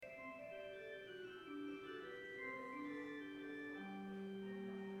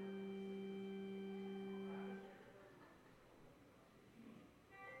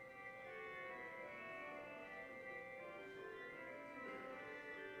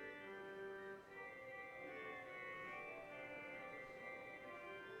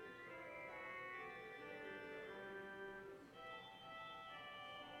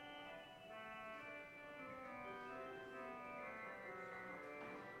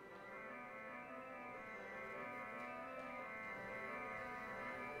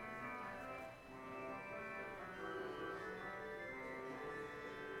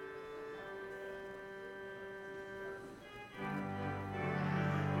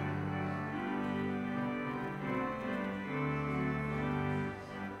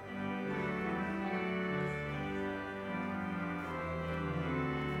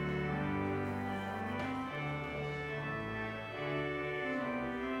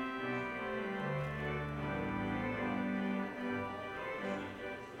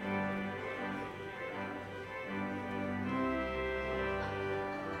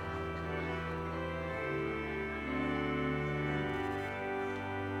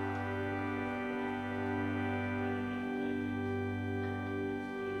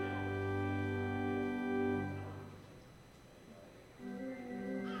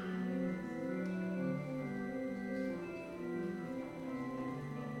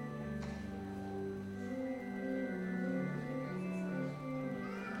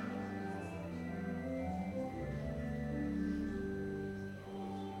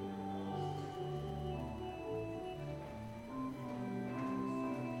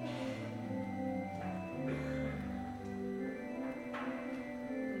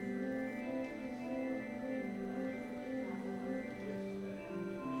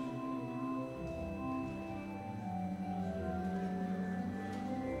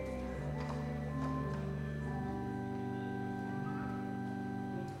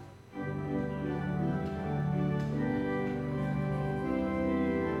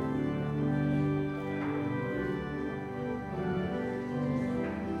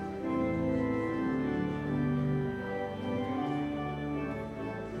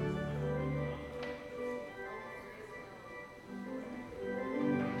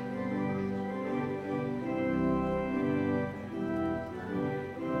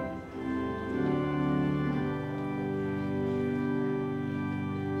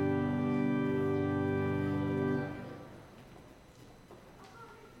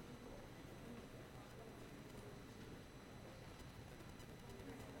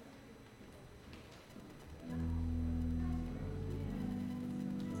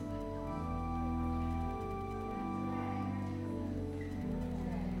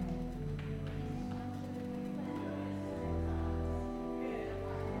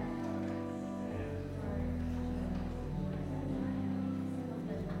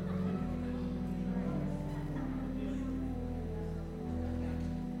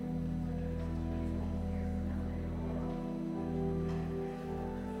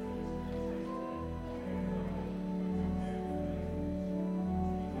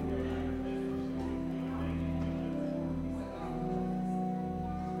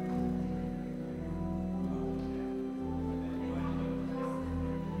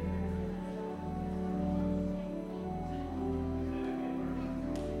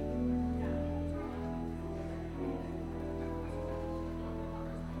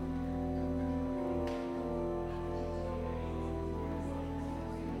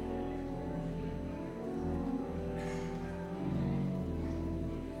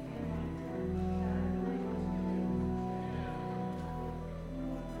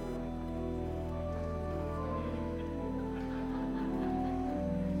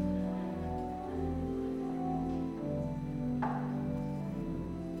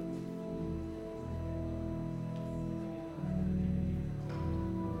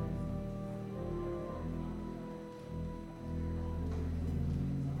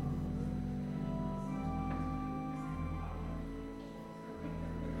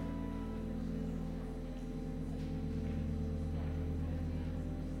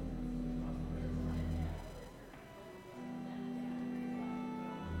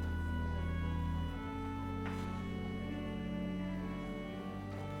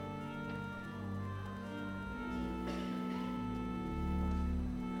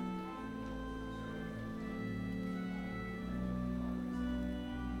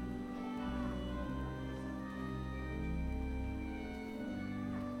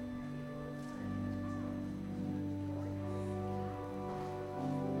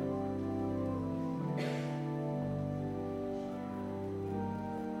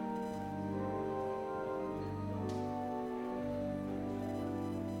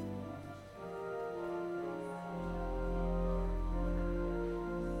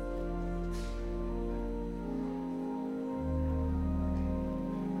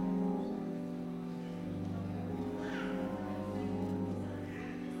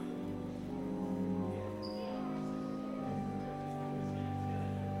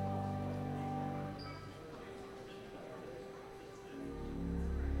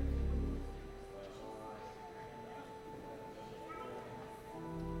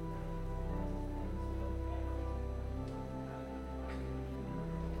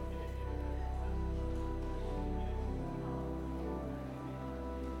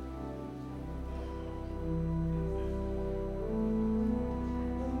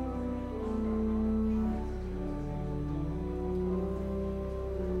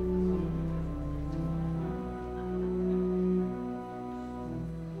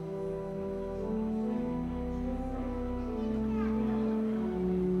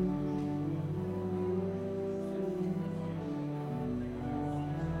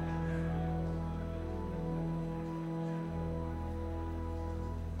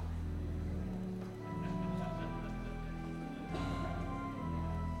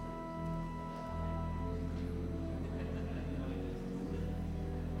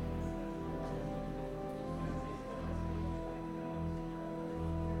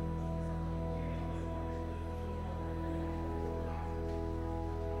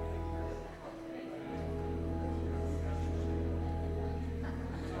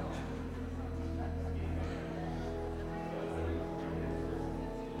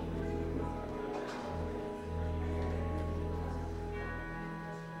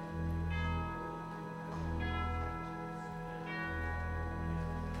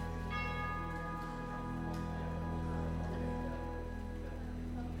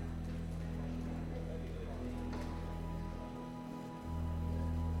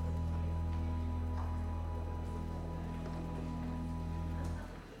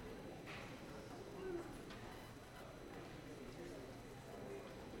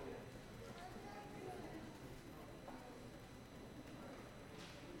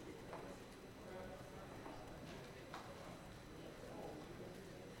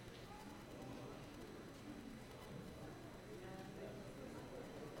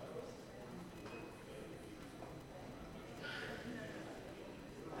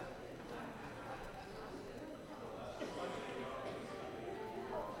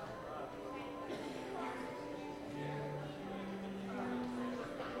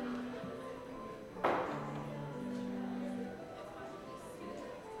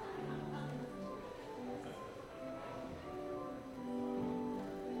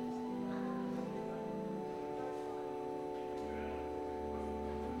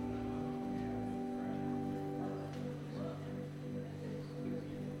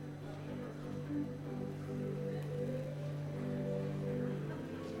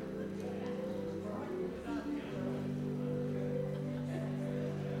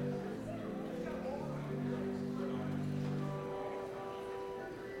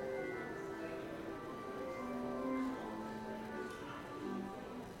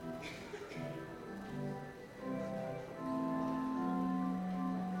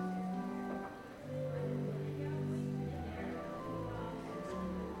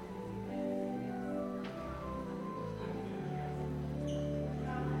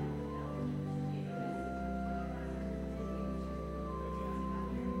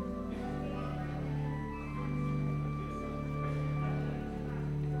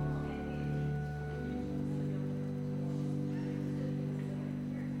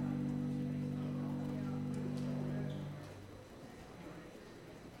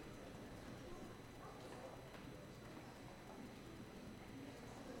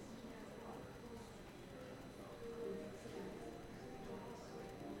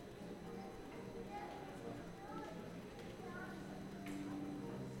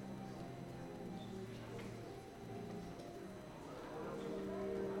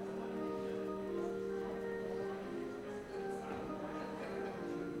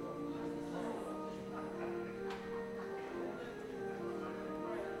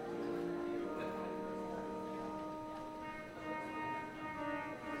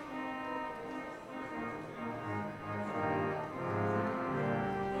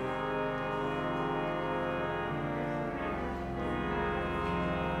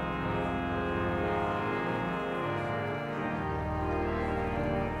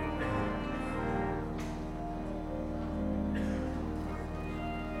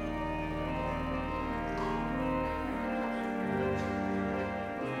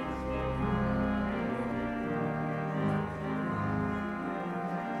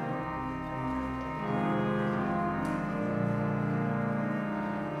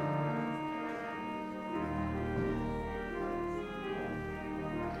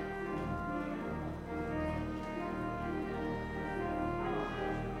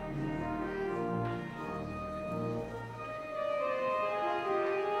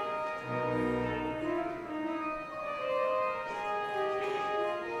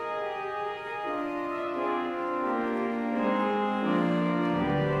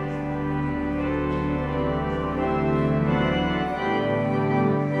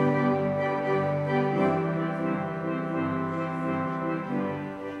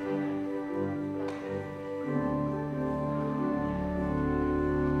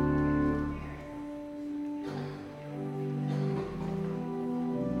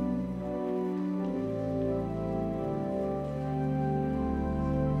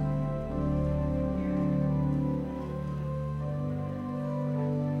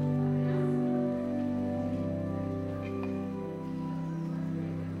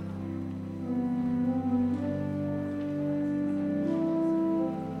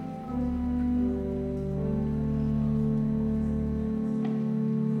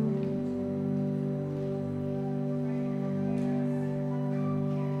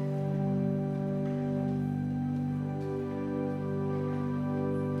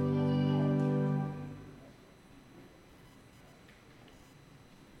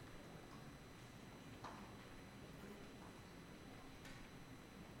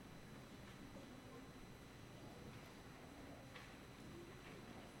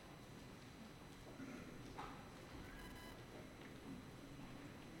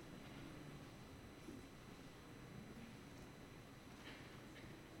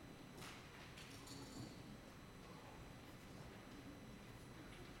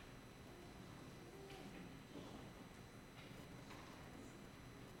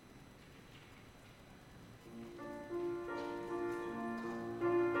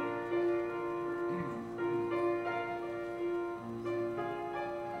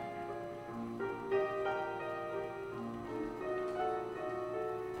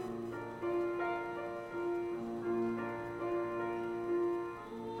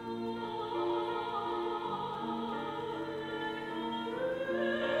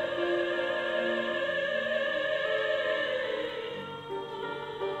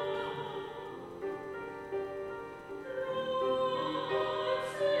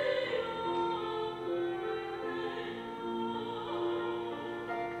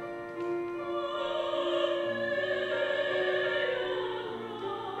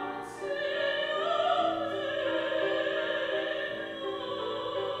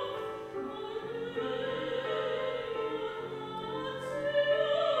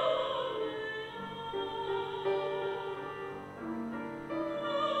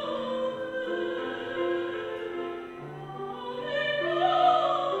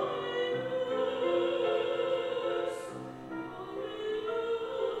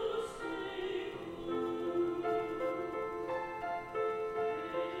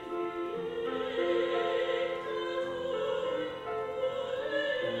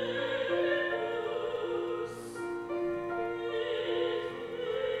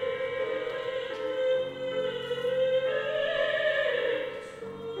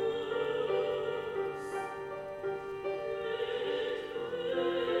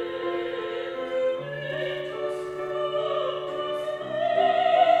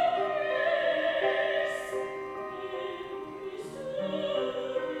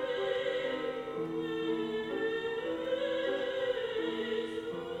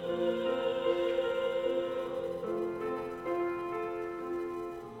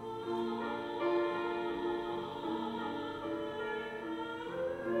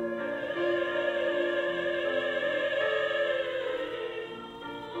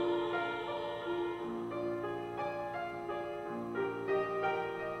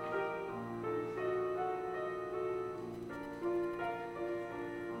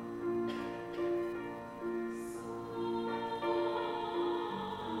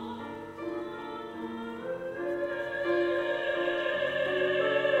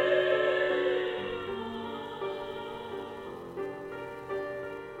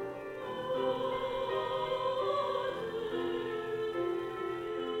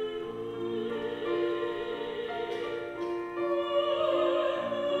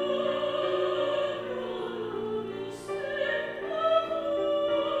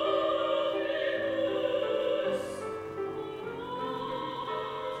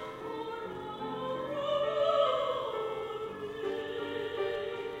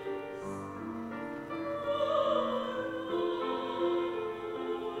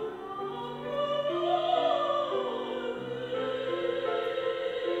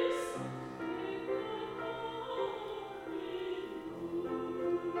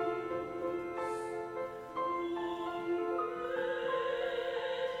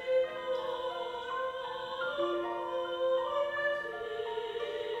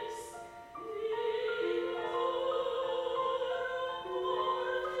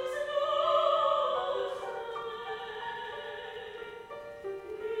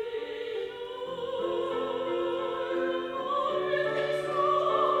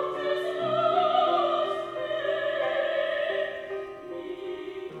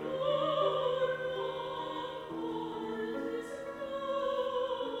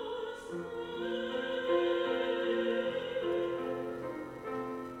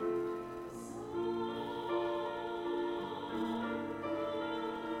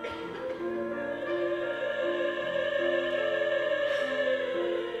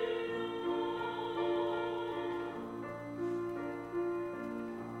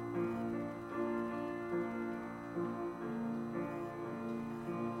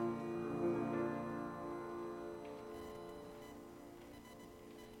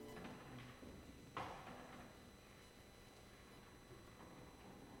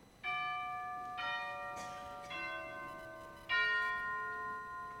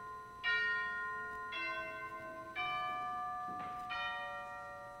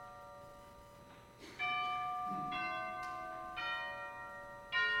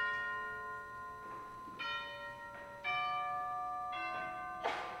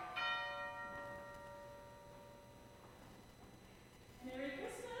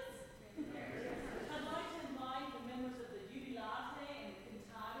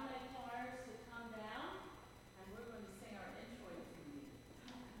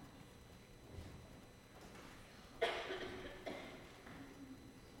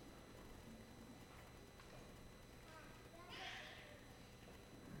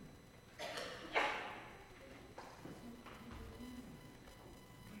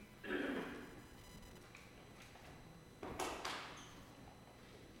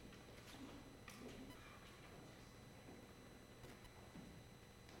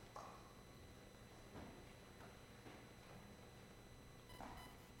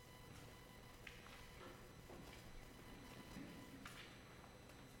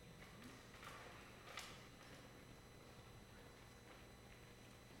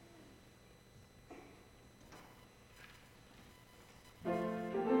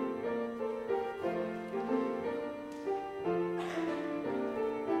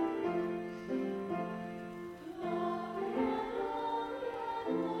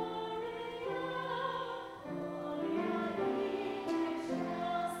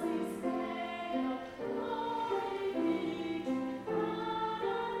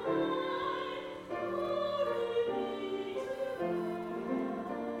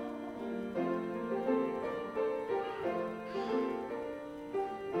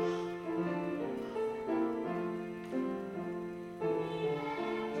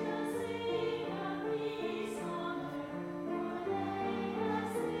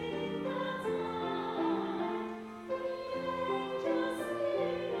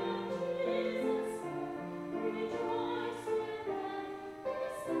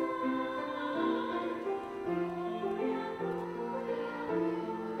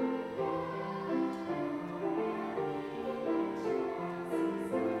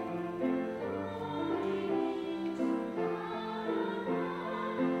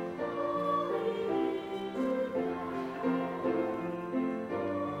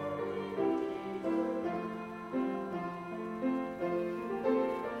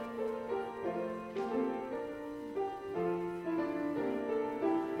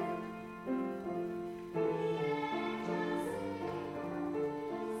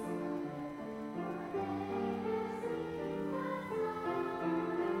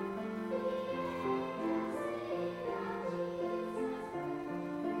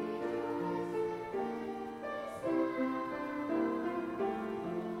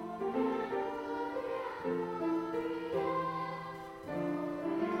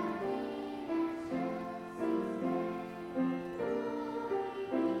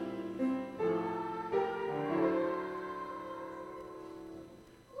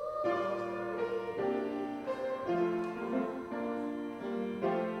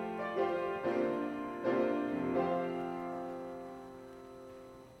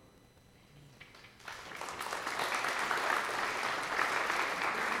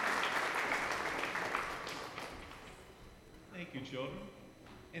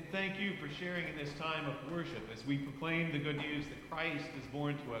And thank you for sharing in this time of worship as we proclaim the good news that Christ is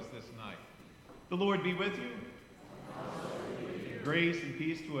born to us this night. The Lord be with you. Grace and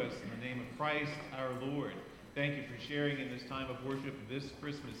peace to us in the name of Christ our Lord. Thank you for sharing in this time of worship this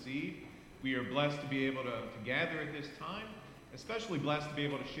Christmas Eve. We are blessed to be able to gather at this time, especially blessed to be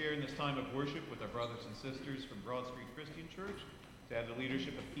able to share in this time of worship with our brothers and sisters from Broad Street Christian Church, to have the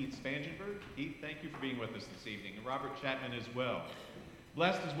leadership of Keith Spangenberg. Keith, thank you for being with us this evening, and Robert Chapman as well.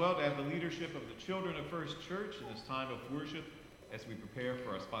 Blessed as well to have the leadership of the children of First Church in this time of worship as we prepare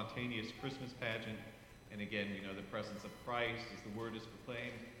for our spontaneous Christmas pageant. And again, we know the presence of Christ as the word is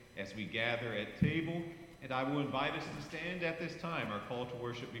proclaimed as we gather at table. And I will invite us to stand at this time, our call to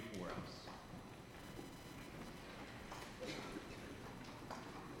worship before us.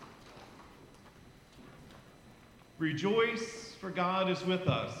 Rejoice, for God is with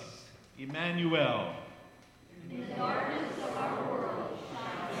us. Emmanuel. In the darkness of our world,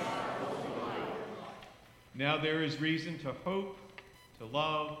 shine our holy light. Now there is reason to hope, to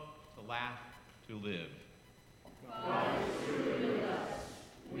love, to laugh, to live. God is truly with us.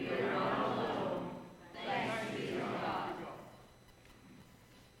 We are not alone. Thanks be to God.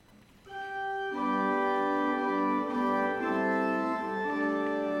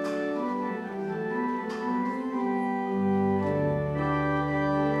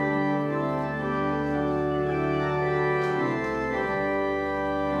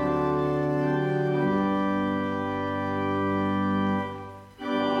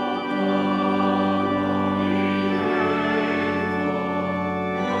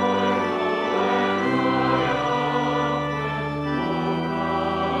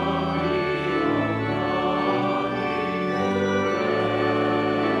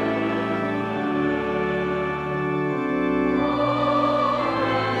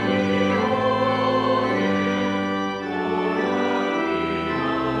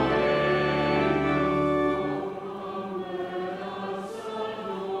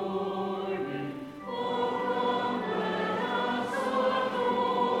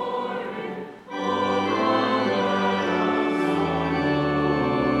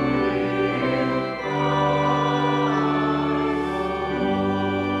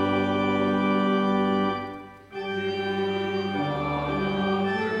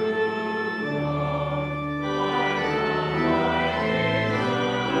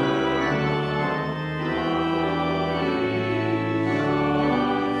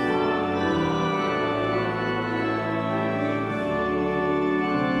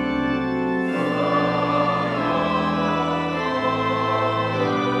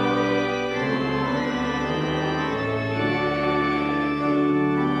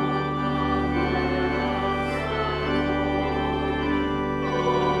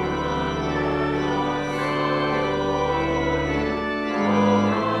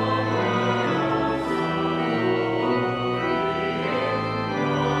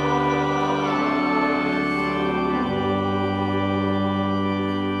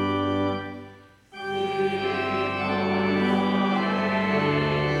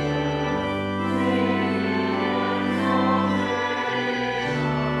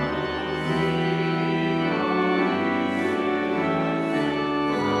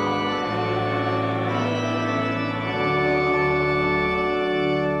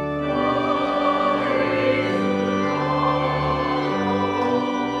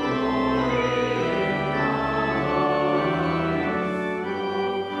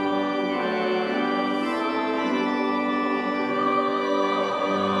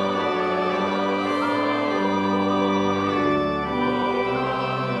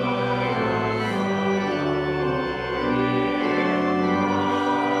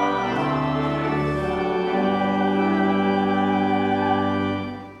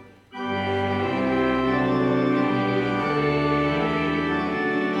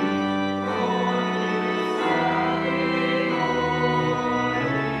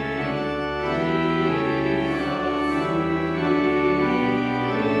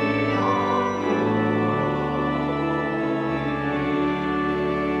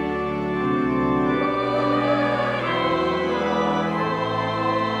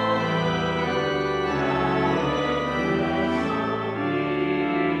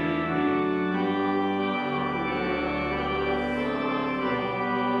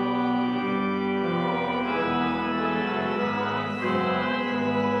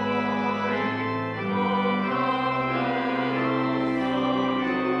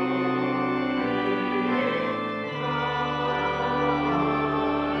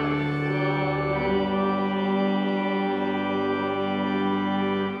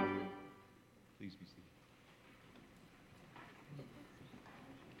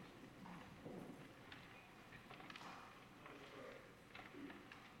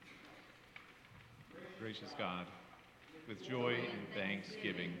 Gracious God, with joy and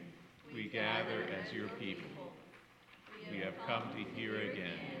thanksgiving, we gather as your people. We have come to hear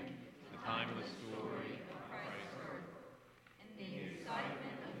again the timeless story of Christ's birth. In the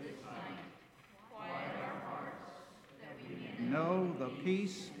excitement of this night, quiet our hearts, that we may know the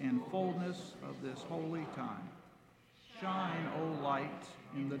peace and fullness of this holy time. Shine, O light,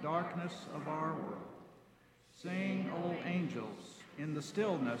 in the darkness of our world. Sing, O angels, in the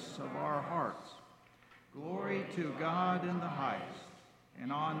stillness of our hearts. Glory to God in the highest,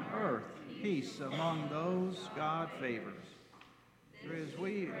 and on earth peace among those God favors. For as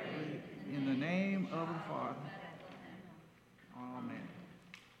we, in the name of the Father, amen.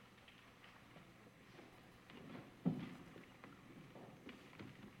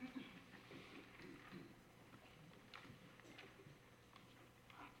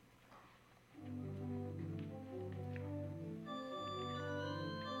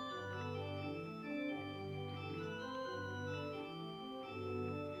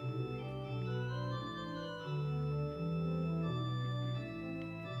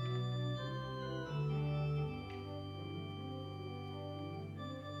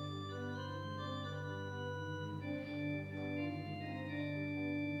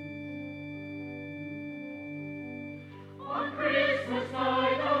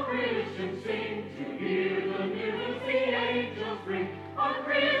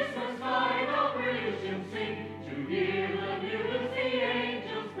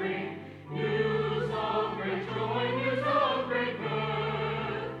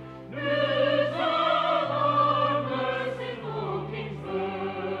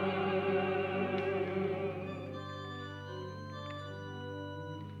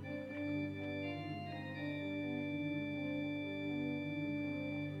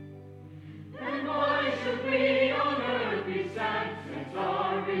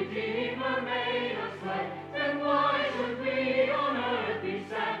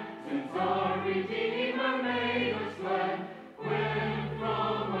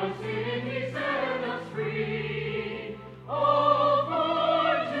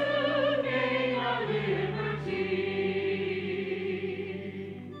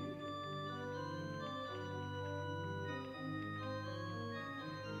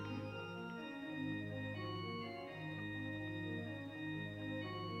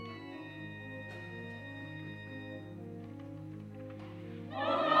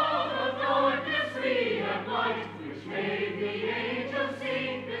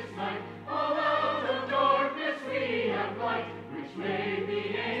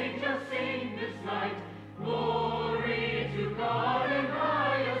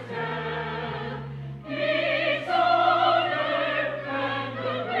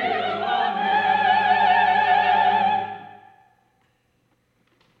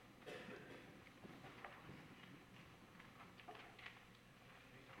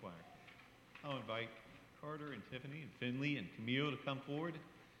 I'll invite Carter and Tiffany and Finley and Camille to come forward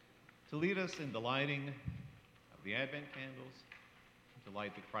to lead us in the lighting of the Advent candles, and to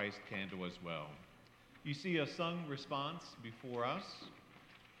light the Christ candle as well. You see a sung response before us.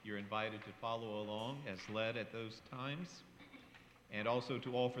 You're invited to follow along as led at those times, and also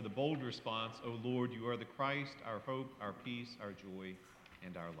to offer the bold response, O Lord, you are the Christ, our hope, our peace, our joy,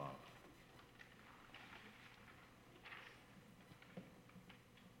 and our love.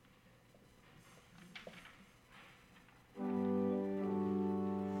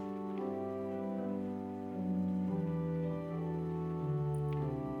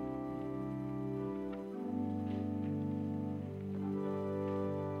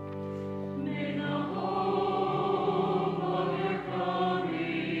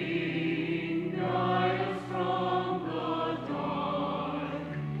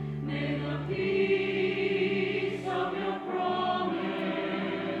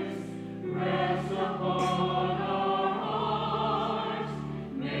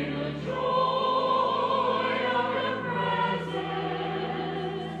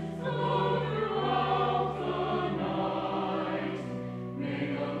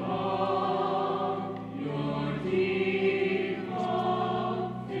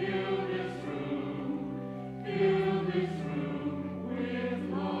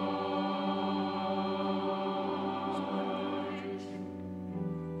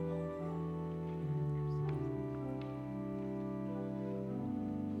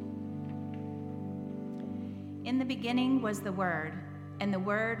 In the beginning was the Word, and the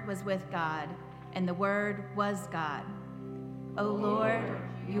Word was with God, and the Word was God. O Lord,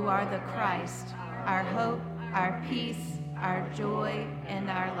 you are the Christ, our hope, our peace, our joy, and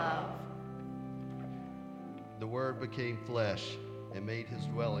our love. The Word became flesh and made his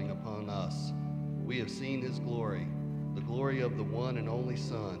dwelling upon us. We have seen his glory, the glory of the one and only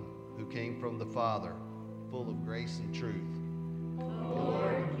Son, who came from the Father, full of grace and truth.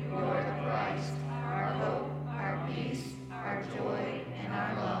 Lord, you are the Christ, our hope, our peace, our joy, and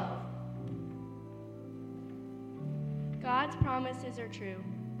our love. God's promises are true.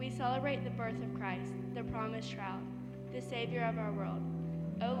 We celebrate the birth of Christ, the promised child, the Savior of our world.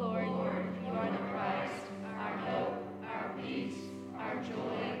 O Lord, you are the Christ, our hope, our peace, our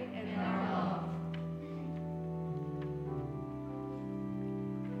joy, and our love.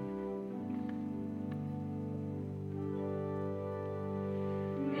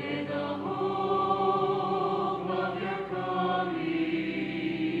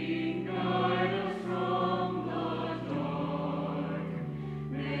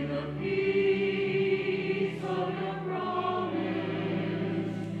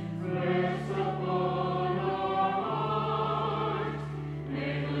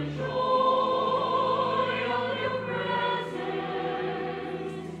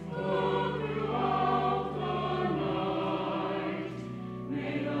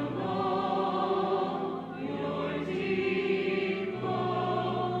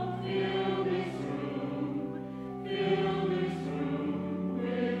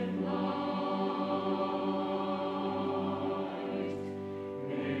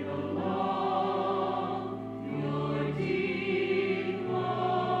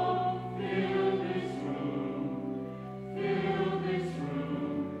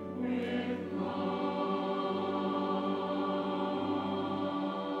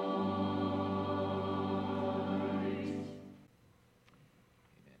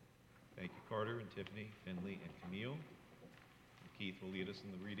 Carter and Tiffany, Finley, and Camille. And Keith will lead us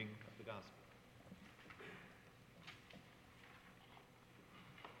in the reading of the gospel.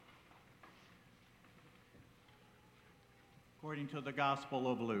 According to the Gospel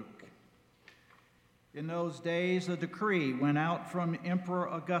of Luke. In those days, a decree went out from Emperor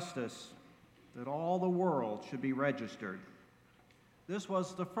Augustus that all the world should be registered. This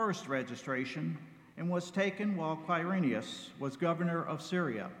was the first registration and was taken while Quirinius was governor of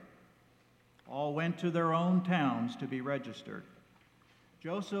Syria. All went to their own towns to be registered.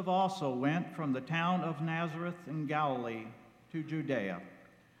 Joseph also went from the town of Nazareth in Galilee to Judea,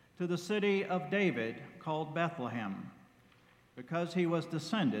 to the city of David called Bethlehem, because he was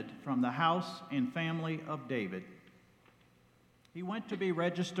descended from the house and family of David. He went to be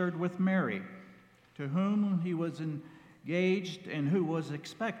registered with Mary, to whom he was engaged and who was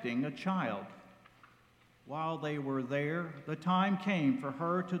expecting a child. While they were there, the time came for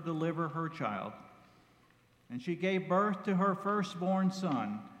her to deliver her child. And she gave birth to her firstborn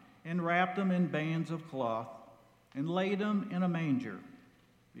son, and wrapped him in bands of cloth, and laid him in a manger,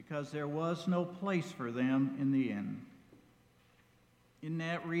 because there was no place for them in the inn. In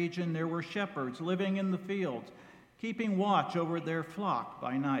that region there were shepherds living in the fields, keeping watch over their flock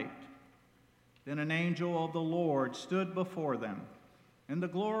by night. Then an angel of the Lord stood before them, and the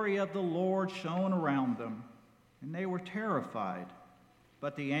glory of the Lord shone around them, and they were terrified.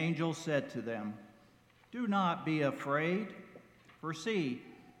 But the angel said to them, "Do not be afraid, for see,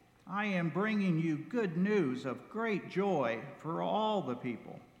 I am bringing you good news of great joy for all the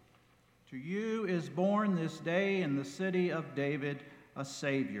people. To you is born this day in the city of David a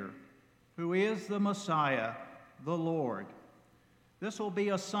Savior, who is the Messiah, the Lord. This will be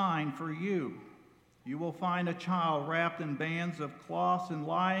a sign for you. You will find a child wrapped in bands of cloth and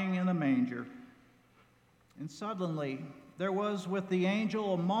lying in a manger." And suddenly there was with the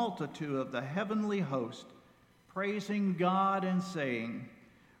angel a multitude of the heavenly host, praising God and saying,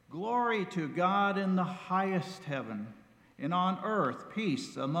 "Glory to God in the highest heaven, and on earth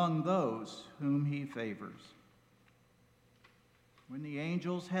peace among those whom he favors." When the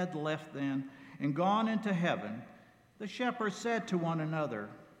angels had left them and gone into heaven, the shepherds said to one another,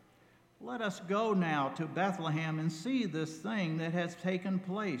 "Let us go now to Bethlehem and see this thing that has taken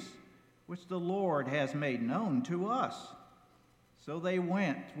place, which the Lord has made known to us." So they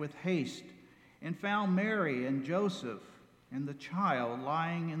went with haste and found Mary and Joseph and the child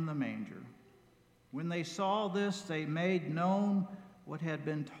lying in the manger. When they saw this, they made known what had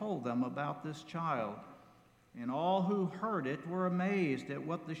been told them about this child. And all who heard it were amazed at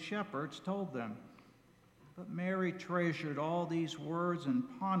what the shepherds told them. But Mary treasured all these words and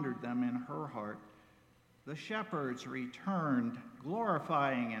pondered them in her heart. The shepherds returned,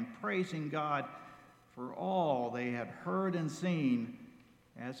 glorifying and praising God for all they had heard and seen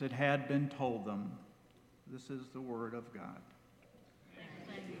as it had been told them. This is the word of God.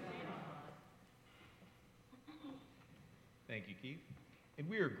 Thank you, Keith. And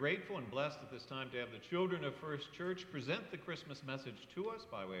we are grateful and blessed at this time to have the children of First Church present the Christmas message to us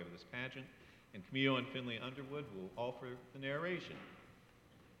by way of this pageant. And Camille and Finley Underwood will offer the narration.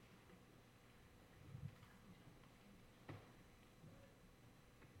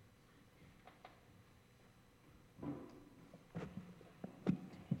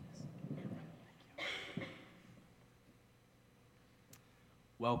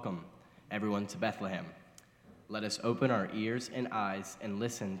 Welcome, everyone, to Bethlehem. Let us open our ears and eyes and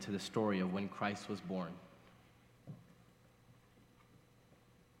listen to the story of when Christ was born.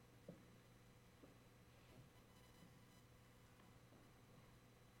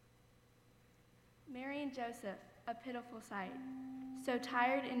 Mary and Joseph, a pitiful sight. So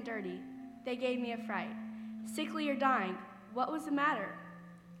tired and dirty, they gave me a fright. Sickly or dying, what was the matter?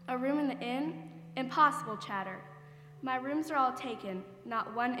 A room in the inn? Impossible chatter. My rooms are all taken,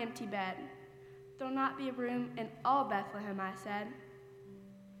 not one empty bed. There'll not be a room in all Bethlehem, I said.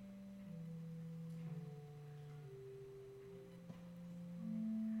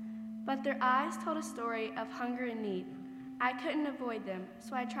 But their eyes told a story of hunger and need. I couldn't avoid them,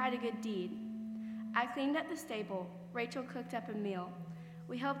 so I tried a good deed. I cleaned up the stable, Rachel cooked up a meal.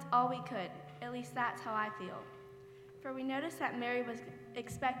 We helped all we could, at least that's how I feel. For we noticed that Mary was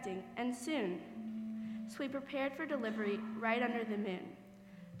expecting, and soon. So we prepared for delivery right under the moon.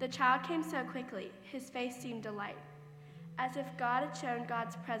 The child came so quickly, his face seemed delight, as if God had shown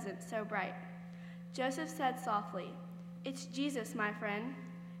God's presence so bright. Joseph said softly, "It's Jesus, my friend.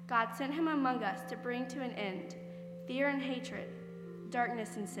 God sent him among us to bring to an end fear and hatred,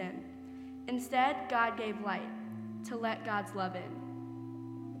 darkness and sin. Instead, God gave light to let God's love in."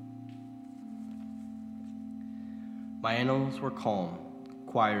 My animals were calm,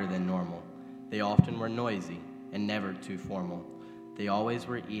 quieter than normal. They often were noisy and never too formal. They always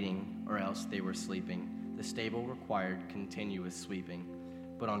were eating or else they were sleeping. The stable required continuous sweeping.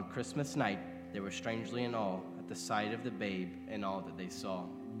 But on Christmas night, they were strangely in awe at the sight of the babe and all that they saw.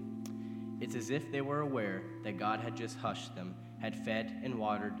 It's as if they were aware that God had just hushed them, had fed and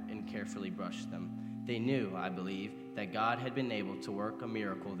watered and carefully brushed them. They knew, I believe, that God had been able to work a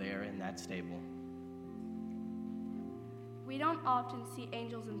miracle there in that stable. We don't often see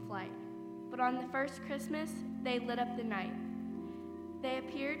angels in flight, but on the first Christmas, they lit up the night. They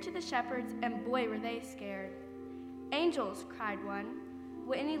appeared to the shepherds, and boy, were they scared. "Angels," cried one,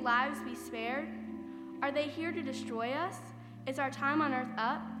 "will any lives be spared? Are they here to destroy us? Is our time on earth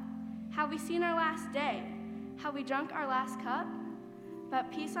up? Have we seen our last day? Have we drunk our last cup?"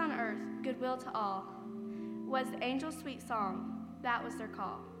 But peace on earth, goodwill to all, was the angels' sweet song, that was their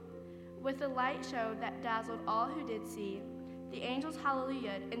call. With a light show that dazzled all who did see, the angels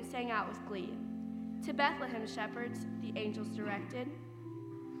hallelujah'd and sang out with glee. "To Bethlehem, shepherds," the angels directed,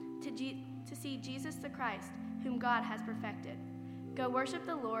 to see Jesus the Christ, whom God has perfected. Go worship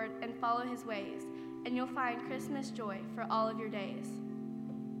the Lord and follow his ways, and you'll find Christmas joy for all of your days.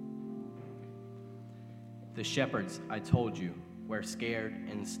 The shepherds, I told you, were scared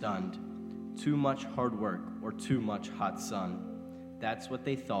and stunned. Too much hard work or too much hot sun. That's what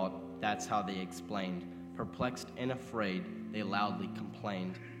they thought, that's how they explained. Perplexed and afraid, they loudly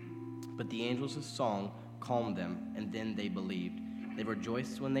complained. But the angels' song calmed them, and then they believed. They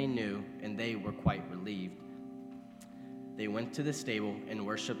rejoiced when they knew, and they were quite relieved. They went to the stable and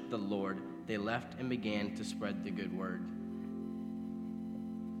worshiped the Lord. They left and began to spread the good word.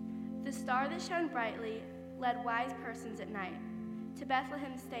 The star that shone brightly led wise persons at night to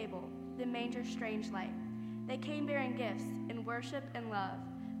Bethlehem's stable, the manger's strange light. They came bearing gifts in worship and love,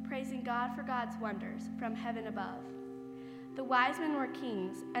 praising God for God's wonders from heaven above. The wise men were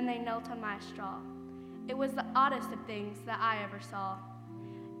kings, and they knelt on my straw. It was the oddest of things that I ever saw.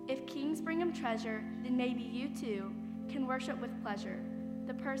 If kings bring him treasure, then maybe you too can worship with pleasure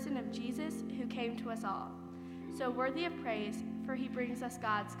the person of Jesus who came to us all. So worthy of praise, for he brings us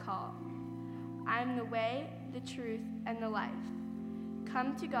God's call. I am the way, the truth, and the life.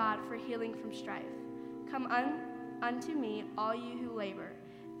 Come to God for healing from strife. Come unto me, all you who labor,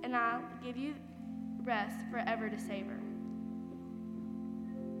 and I'll give you rest forever to savor.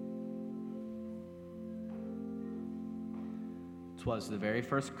 'Twas the very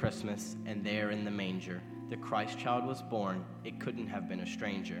first Christmas, and there in the manger the Christ child was born. It couldn't have been a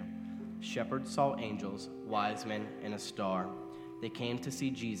stranger. Shepherds saw angels, wise men, and a star. They came to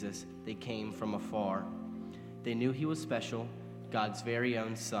see Jesus, they came from afar. They knew he was special, God's very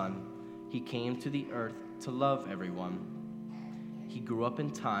own son. He came to the earth to love everyone. He grew up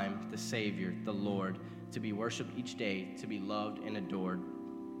in time, the Savior, the Lord, to be worshiped each day, to be loved and adored.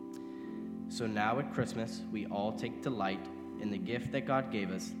 So now at Christmas, we all take delight in the gift that God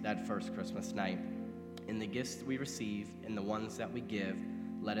gave us that first Christmas night. In the gifts we receive and the ones that we give,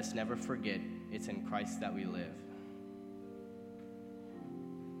 let us never forget it's in Christ that we live.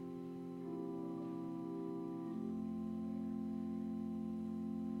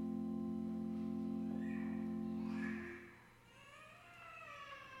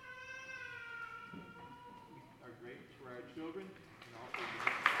 grapes for our children, and also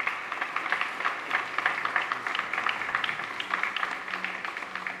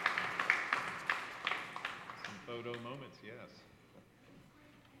some photo moments, yes.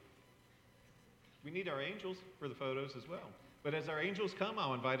 We need our angels for the photos as well. But as our angels come,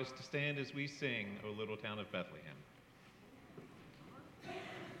 I'll invite us to stand as we sing, O Little Town of Bethlehem.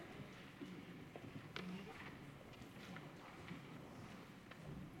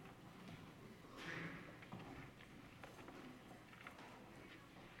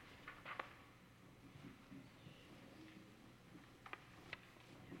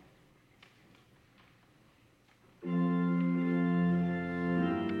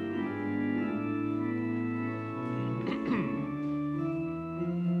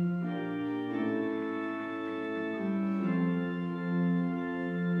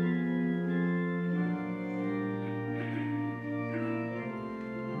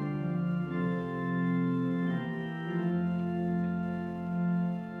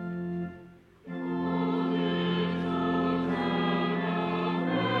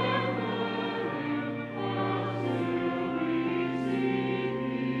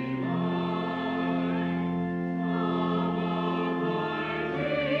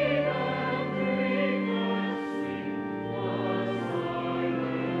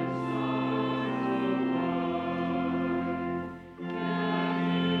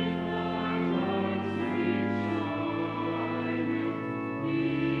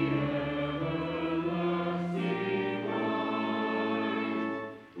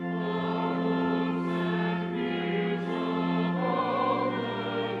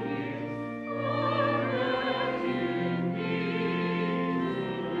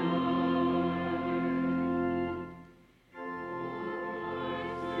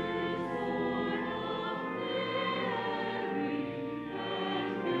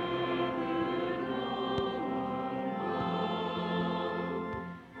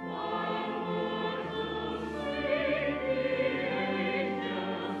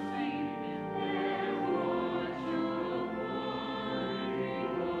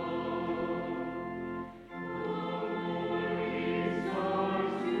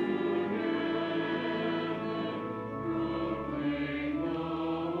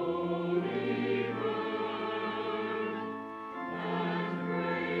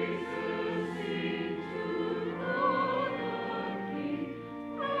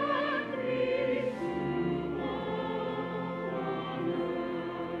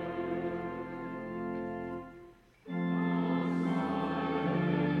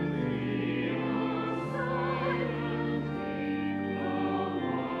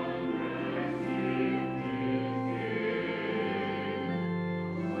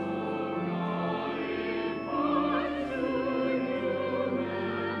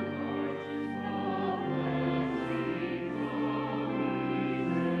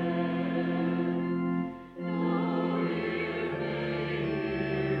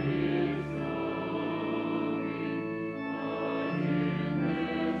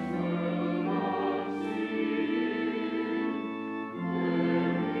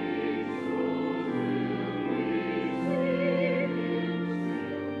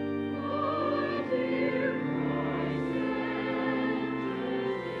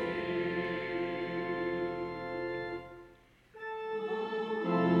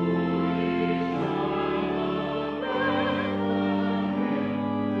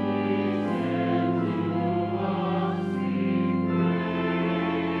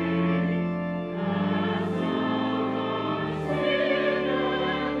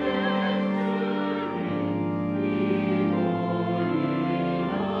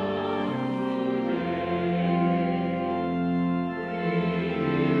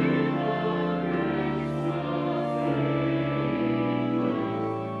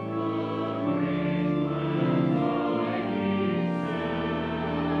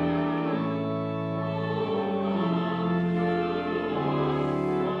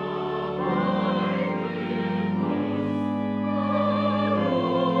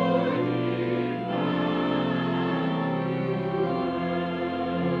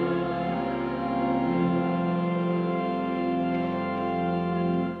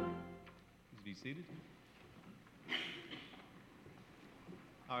 Seated.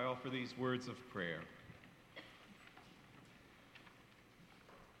 I offer these words of prayer.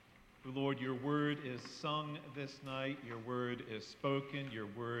 Lord, your word is sung this night, your word is spoken, your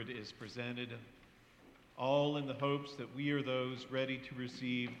word is presented, all in the hopes that we are those ready to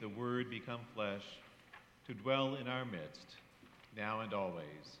receive the word become flesh, to dwell in our midst, now and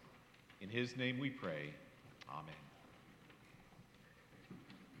always. In his name we pray. Amen.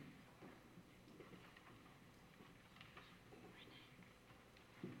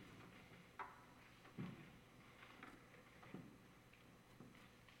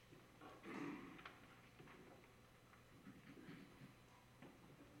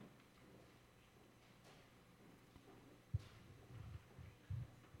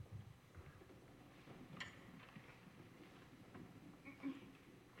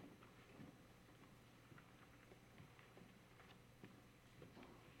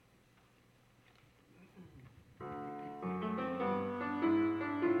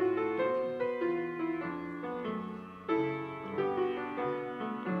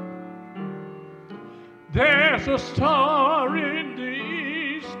 There's a star in the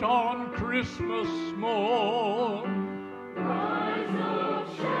east on Christmas morn. Rise up,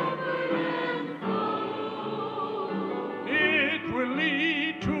 shepherd, and follow. It will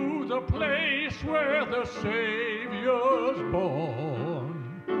lead to the place where the Savior's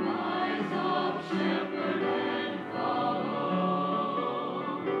born. Rise up, shepherd, and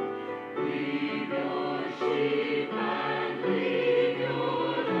follow. Leave your sheep and leave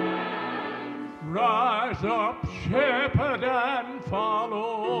your lambs. Rise up, shepherd, and follow.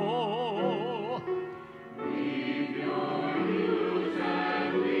 Leave your ewes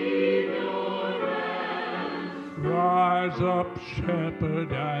and leave your rams. Rise up,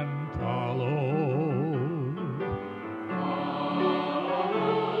 shepherd, and follow.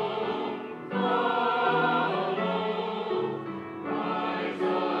 Rise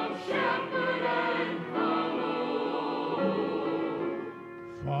up, shepherd, and follow.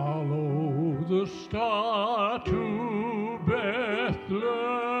 Follow the star to Bethlehem.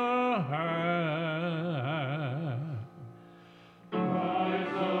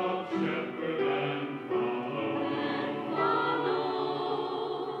 Rise up, shepherd, and follow.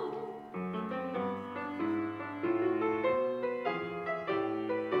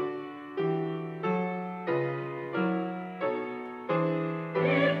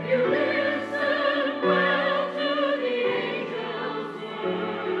 If you listen well to the angel's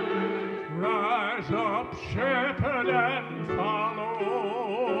word, Rise up, shepherd, and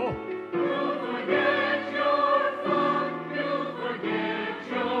follow. you'll forget your flock, you'll forget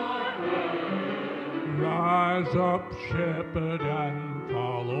your herd. Rise up, shepherd, and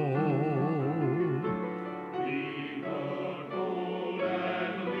follow. Leave the fold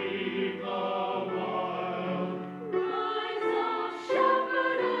and leave the wild. Rise up,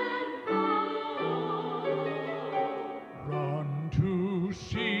 shepherd, and follow. Run to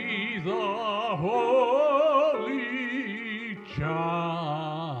see the Holy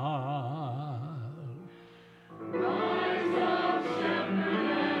Child. Rise up, shepherd,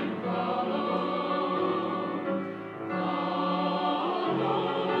 and follow.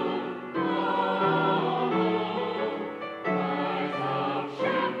 Rise up,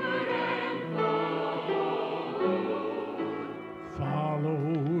 shepherd, and follow.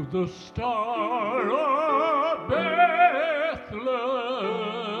 Follow the star of Bethlehem.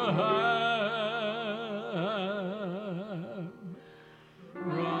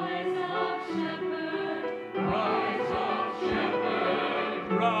 Rise up, shepherd. Rise up,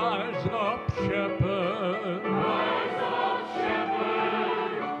 shepherd. Rise up, shepherd. Rise up,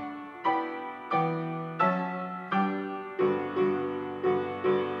 shepherd.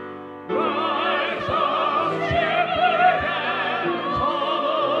 Rise up, shepherd, and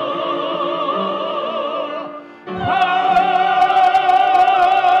follow.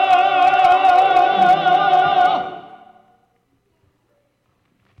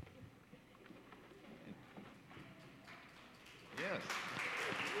 Yes.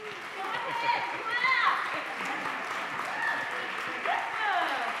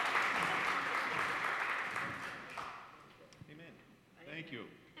 Amen. Thank you.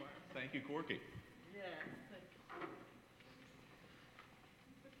 Thank you, Corky.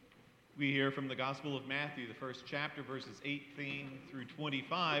 We hear from the Gospel of Matthew, the first chapter, verses 18 through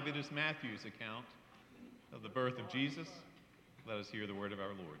 25. It is Matthew's account of the birth of Jesus. Let us hear the word of our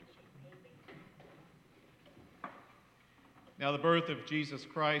Lord. Now, the birth of Jesus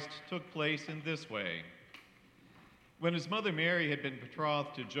Christ took place in this way. When his mother Mary had been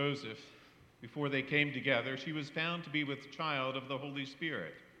betrothed to Joseph, before they came together, she was found to be with child of the Holy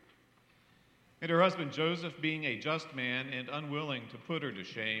Spirit. And her husband Joseph, being a just man and unwilling to put her to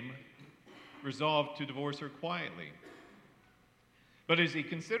shame, resolved to divorce her quietly. But as he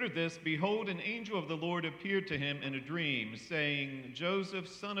considered this, behold, an angel of the Lord appeared to him in a dream, saying, Joseph,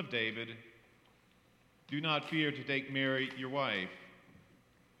 son of David, do not fear to take Mary, your wife,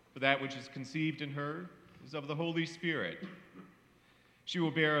 for that which is conceived in her is of the Holy Spirit. She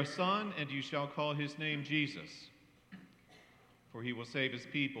will bear a son, and you shall call his name Jesus, for he will save his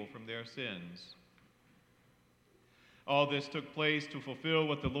people from their sins. All this took place to fulfill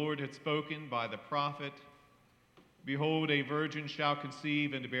what the Lord had spoken by the prophet. Behold, a virgin shall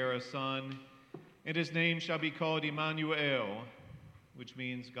conceive and bear a son, and his name shall be called Emmanuel, which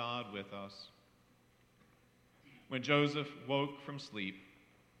means God with us. When Joseph woke from sleep,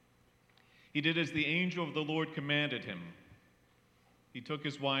 he did as the angel of the Lord commanded him. He took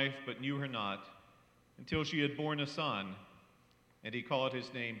his wife, but knew her not, until she had borne a son, and he called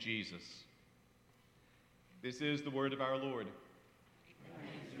his name Jesus. This is the word of our Lord.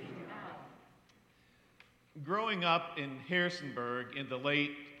 Growing up in Harrisonburg in the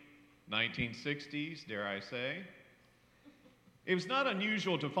late 1960s, dare I say. It was not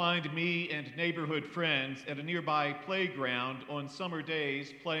unusual to find me and neighborhood friends at a nearby playground on summer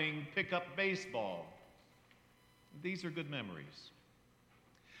days playing pickup baseball. These are good memories.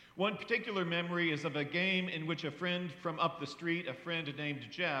 One particular memory is of a game in which a friend from up the street, a friend named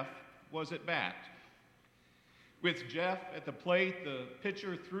Jeff, was at bat. With Jeff at the plate, the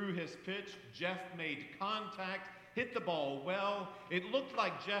pitcher threw his pitch. Jeff made contact, hit the ball well. It looked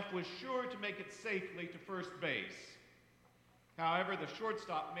like Jeff was sure to make it safely to first base. However, the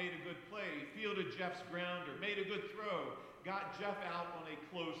shortstop made a good play, fielded Jeff's grounder, made a good throw, got Jeff out on a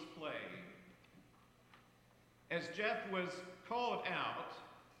close play. As Jeff was called out,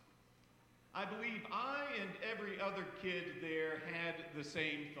 I believe I and every other kid there had the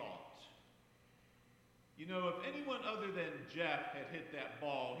same thought. You know, if anyone other than Jeff had hit that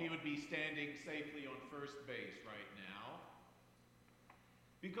ball, he would be standing safely on first base right now.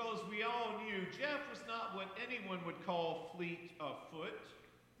 Because we all knew Jeff was not what anyone would call fleet of foot.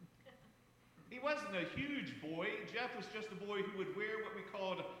 He wasn't a huge boy. Jeff was just a boy who would wear what we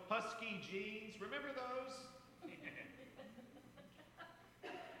called husky jeans. Remember those?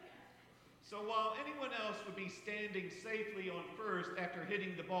 So while anyone else would be standing safely on first after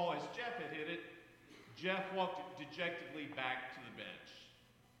hitting the ball as Jeff had hit it, Jeff walked dejectedly back to the bench.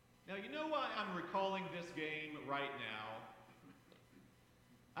 Now, you know why I'm recalling this game right now?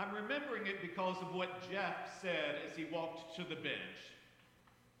 I'm remembering it because of what Jeff said as he walked to the bench.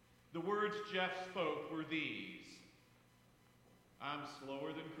 The words Jeff spoke were these: "I'm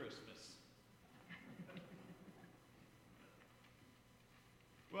slower than Christmas."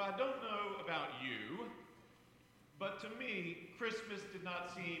 Well, I don't know about you, but to me, Christmas did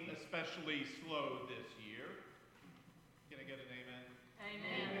not seem especially slow this year. Can I get an amen?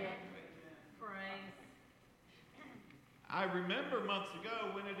 Amen. Praise. I remember months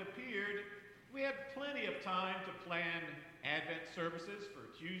ago when it appeared, we had plenty of time to plan Advent services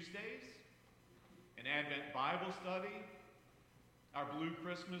for Tuesdays, an Advent Bible study, our Blue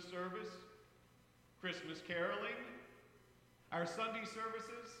Christmas service, Christmas caroling, our Sunday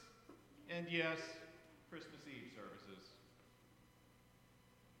services, and yes, Christmas Eve services.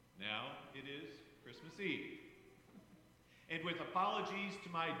 Now it is Christmas Eve. And with apologies to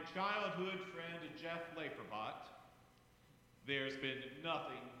my childhood friend Jeff Laperbot, there's been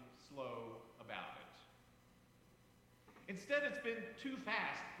nothing slow about it. Instead, it's been too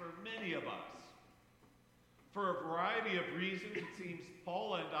fast for many of us. For a variety of reasons, it seems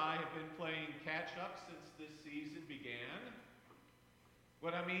Paula and I have been playing catch-up since this season began.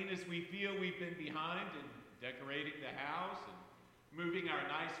 What I mean is we feel we've been behind in decorating the house and moving our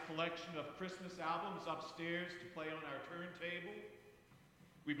nice collection of Christmas albums upstairs to play on our turntable.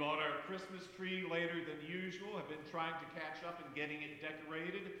 We bought our Christmas tree later than usual, have been trying to catch up and getting it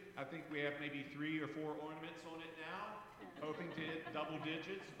decorated. I think we have maybe 3 or 4 ornaments on it now, hoping to hit double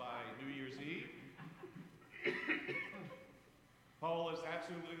digits by New Year's Eve. Paul is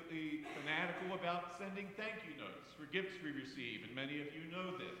absolutely fanatical about sending thank you notes for gifts we receive, and many of you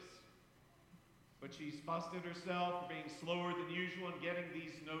know this. But she's busted herself for being slower than usual in getting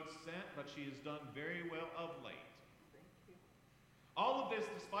these notes sent, but she has done very well of late. All of this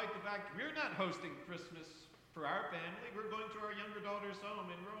despite the fact we're not hosting Christmas for our family. We're going to our younger daughter's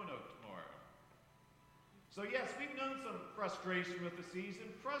home in Roanoke tomorrow. So yes, we've known some frustration with the season,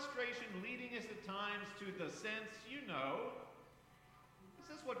 frustration leading us at times to the sense, you know,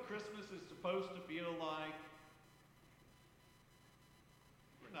 is this what Christmas is supposed to feel like?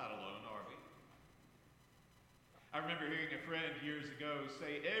 We're not alone, are we? I remember hearing a friend years ago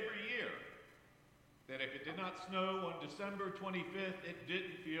say every year that if it did not snow on December 25th, it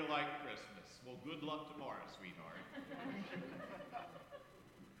didn't feel like Christmas. Well, good luck tomorrow, sweetheart.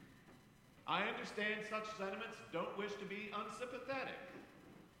 I understand such sentiments, don't wish to be unsympathetic.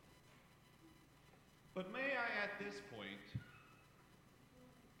 But may I at this point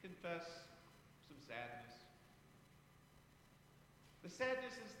confess some sadness? The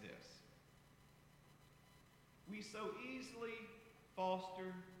sadness is this: we so easily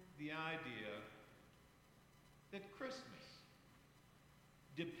foster the idea that Christmas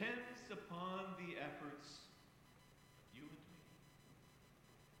depends upon the efforts of you and me.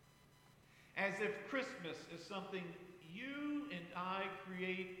 As if Christmas is something you and I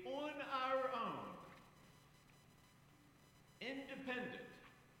create on our own, independent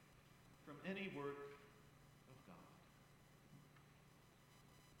from any work of God.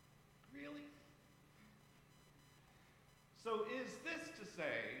 Really? So is this to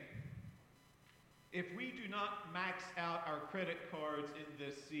say, if we do not max out our credit cards in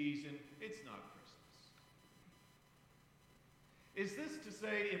this season, it's not Christmas? Is this to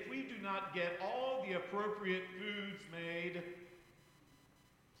say if we do not get all the appropriate foods made,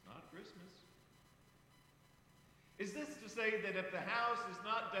 it's not Christmas? Is this to say that if the house is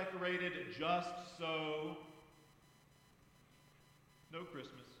not decorated just so, no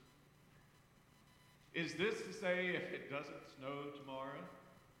Christmas? Is this to say if it doesn't snow tomorrow,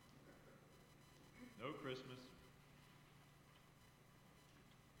 no Christmas?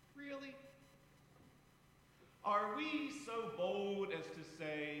 Really? Are we so bold as to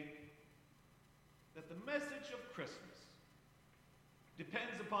say that the message of Christmas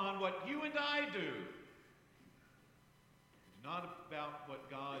depends upon what you and I do, not about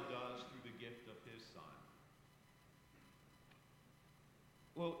what God does through the gift of his Son?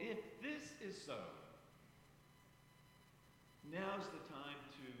 Well, if this is so, now's the time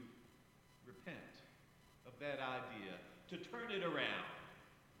to repent of that idea, to turn it around.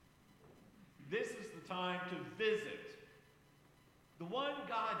 This is the time to visit the one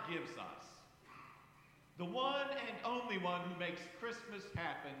God gives us, the one and only one who makes Christmas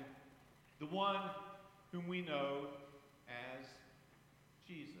happen, the one whom we know as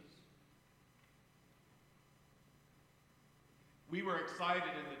Jesus. We were excited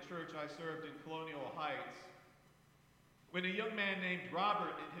in the church I served in Colonial Heights when a young man named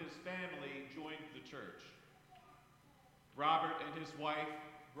Robert and his family joined the church. Robert and his wife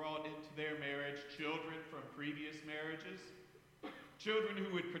brought into their marriage children from previous marriages, children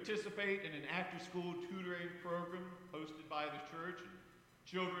who would participate in an after-school tutoring program hosted by the church, and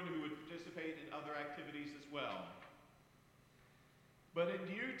children who would participate in other activities as well. But in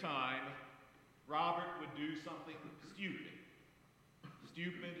due time, Robert would do something stupid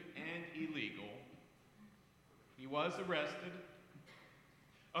and illegal. He was arrested,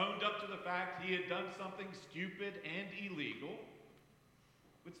 owned up to the fact he had done something stupid and illegal,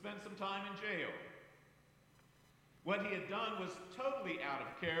 would spend some time in jail. What he had done was totally out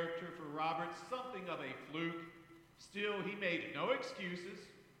of character for Robert, something of a fluke. Still, he made no excuses,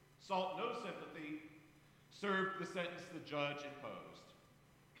 sought no sympathy, served the sentence the judge imposed.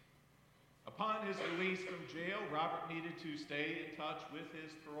 Upon his release from jail, Robert needed to stay in touch with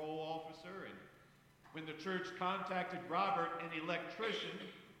his parole officer, and when the church contacted Robert, an electrician,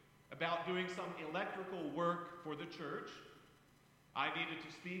 about doing some electrical work for the church, I needed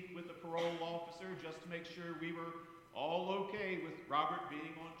to speak with the parole officer just to make sure we were all okay with Robert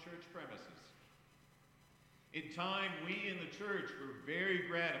being on church premises. In time, we in the church were very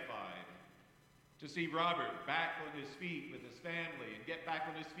gratified to see Robert back on his feet with his family and get back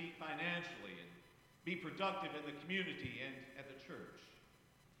on his feet financially and be productive in the community and at the church.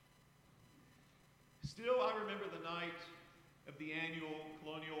 Still, I remember the night of the annual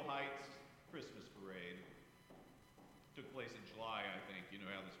Colonial Heights Christmas parade. Took place in July, I think. You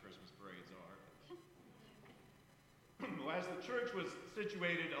know how these Christmas parades are. Well, as the church was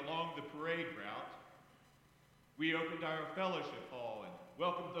situated along the parade route, we opened our fellowship hall and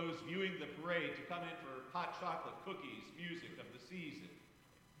welcomed those viewing the parade to come in for hot chocolate, cookies, music of the season.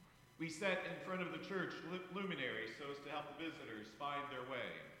 We sat in front of the church luminaries so as to help the visitors find their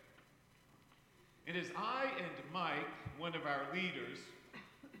way. And as I and Mike, one of our leaders,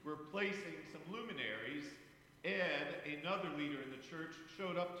 were placing some luminaries, Ed, another leader in the church,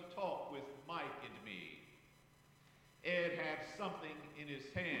 showed up to talk with Mike and me. Ed had something in his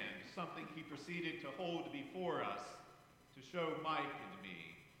hand, something he proceeded to hold before us to show Mike and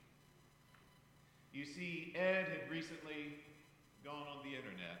me. You see, Ed had recently gone on the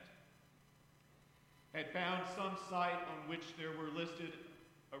internet, had found some site on which there were listed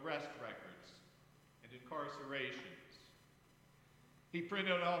arrest records and incarcerations. He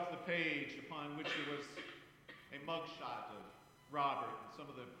printed off the page upon which there was a mugshot of Robert and some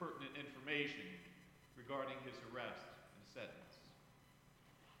of the pertinent information regarding his arrest and sentence.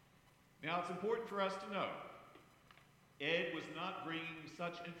 Now, it's important for us to know, Ed was not bringing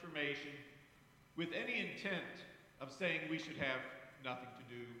such information with any intent of saying we should have nothing to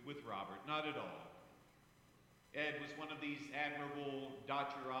do with Robert, not at all. Ed was one of these admirable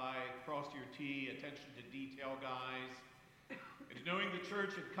dot your I, cross your T, attention to detail guys. And knowing the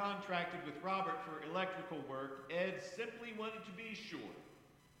church had contracted with Robert for electrical work, Ed simply wanted to be sure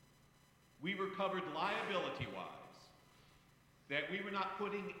we were covered liability-wise, that we were not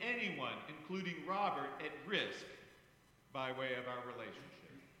putting anyone, including Robert, at risk by way of our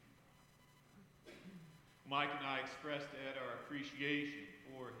relationship. Mike and I expressed to Ed our appreciation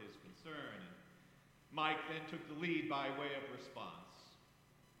for his concern, and Mike then took the lead by way of response.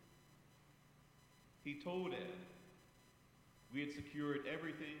 He told Ed we had secured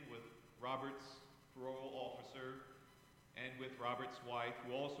everything with Robert's parole officer and with Robert's wife,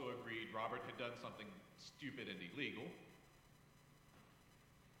 who also agreed Robert had done something stupid and illegal.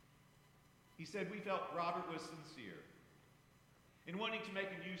 He said we felt Robert was sincere in wanting to make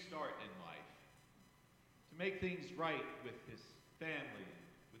a new start in life, to make things right with his family,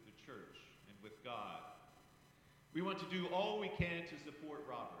 with the church, and with God. We want to do all we can to support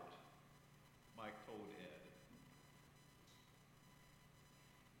Robert, Mike told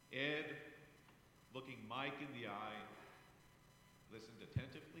Ed. Ed, looking Mike in the eye, listened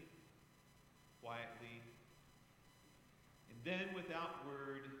attentively, quietly, and then without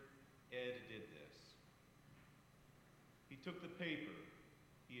word, Ed did this. He took the paper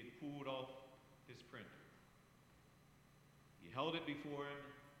he had pulled off his printer. He held it before him,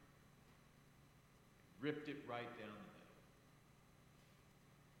 ripped it right down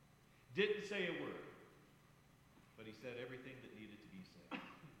the middle. Didn't say a word, but he said everything that needed to be said.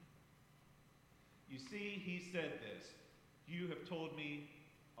 You see, he said this: "You have told me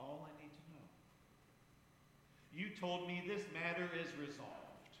all I need to know. You told me this matter is resolved.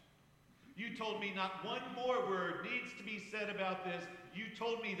 You told me not one more word needs to be said about this. You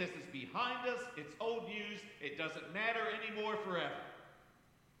told me this is behind us, it's old news, it doesn't matter anymore forever."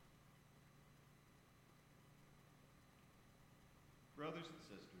 Brothers and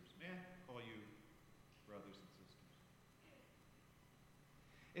sisters, may I call you brothers and sisters?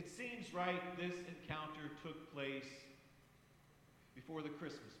 It seems right this encounter took place before the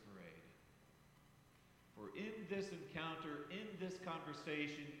Christmas parade. For in this encounter, in this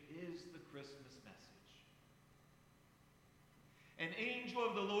conversation, is the Christmas message. An angel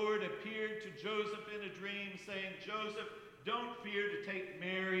of the Lord appeared to Joseph in a dream, saying, "Joseph, don't fear to take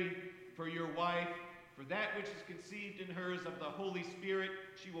Mary for your wife, for that which is conceived in her is of the Holy Spirit.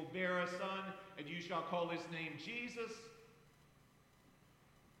 She will bear a son, and you shall call his name Jesus,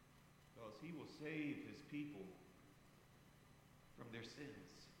 because he will save his people from their sins."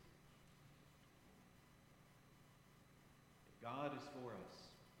 If God is for us,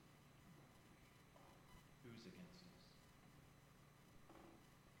 who's against us?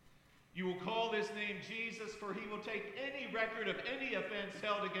 You will call this name Jesus, for he will take any record of any offense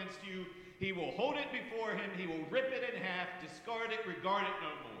held against you. He will hold it before him. He will rip it in half, discard it, regard it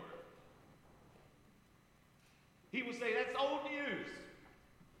no more. He will say, "That's old news.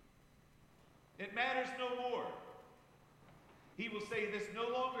 It matters no more." He will say, "This no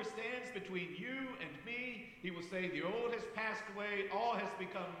longer stands between you and me." He will say, "The old has passed away. All has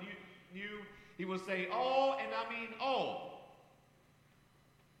become new." He will say, "All," and I mean all,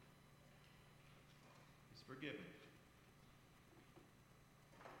 is forgiven.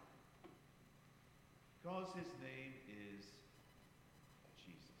 Because his name is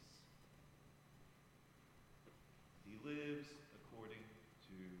Jesus. He lives according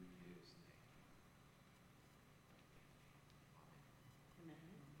to his name.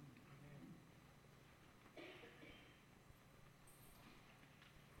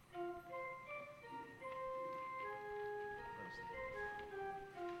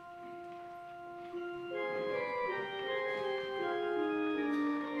 Let us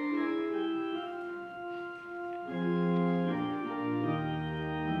stand.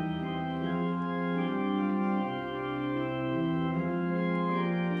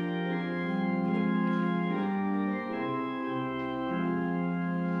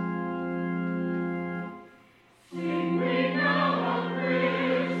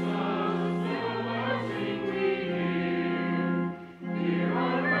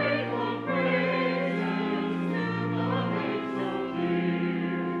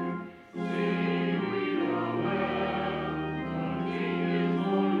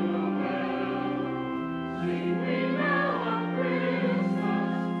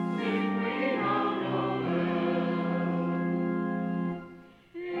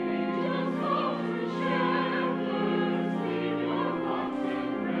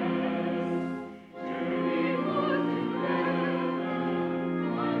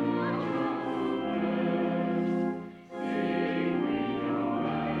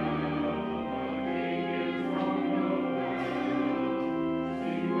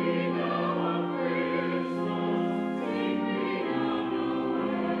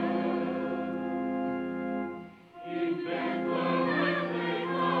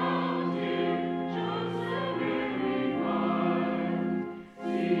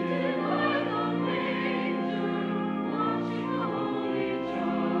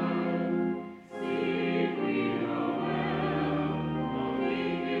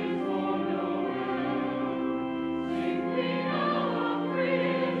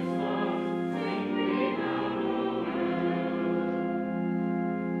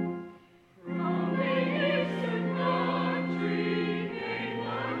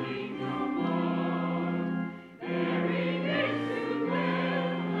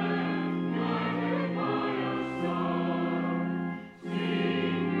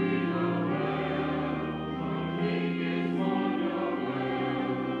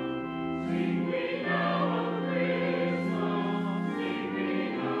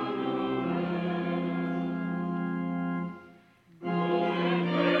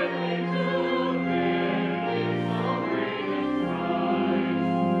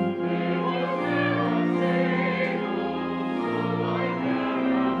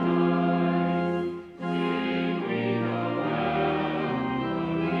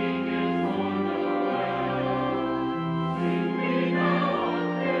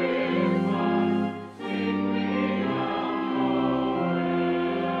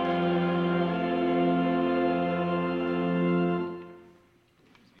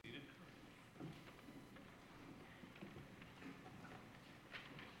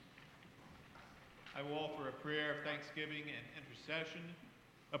 I will offer a prayer of thanksgiving and intercession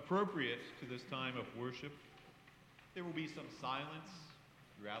appropriate to this time of worship. There will be some silence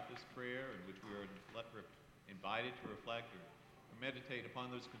throughout this prayer in which we are invited to reflect or meditate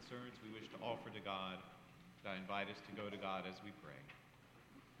upon those concerns we wish to offer to God. I invite us to go to God as we pray.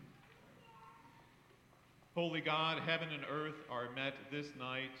 Holy God, heaven and earth are met this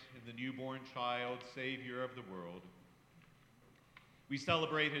night in the newborn child, Savior of the world. We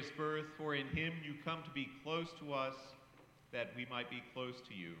celebrate his birth, for in him you come to be close to us, that we might be close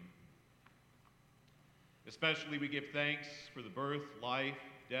to you. Especially we give thanks for the birth, life,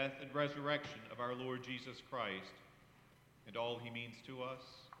 death, and resurrection of our Lord Jesus Christ, and all he means to us,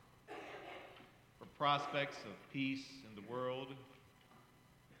 for prospects of peace in the world,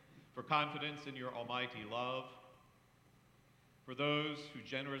 for confidence in your almighty love, for those who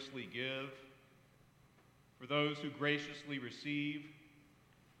generously give, for those who graciously receive,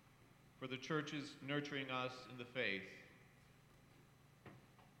 for the churches nurturing us in the faith.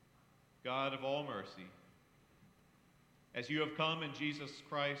 God of all mercy, as you have come in Jesus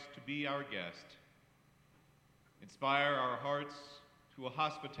Christ to be our guest, inspire our hearts to a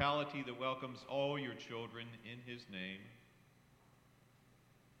hospitality that welcomes all your children in his name.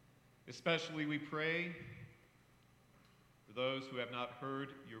 Especially we pray for those who have not heard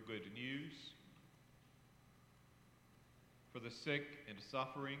your good news, for the sick and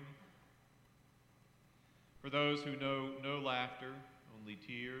suffering, for those who know no laughter, only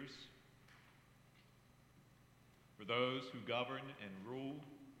tears, for those who govern and rule,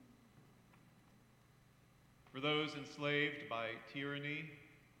 for those enslaved by tyranny,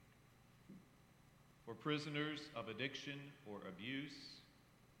 for prisoners of addiction or abuse,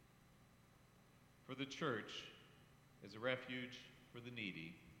 for the church as a refuge for the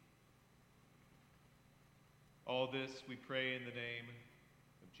needy. All this we pray in the name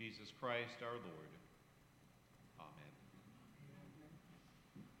of Jesus Christ our Lord. Amen.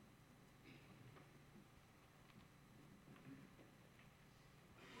 The stars are brightly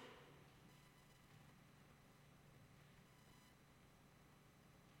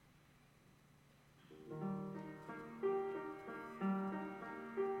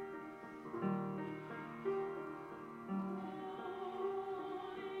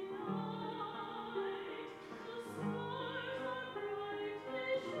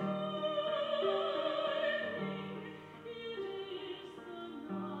shining.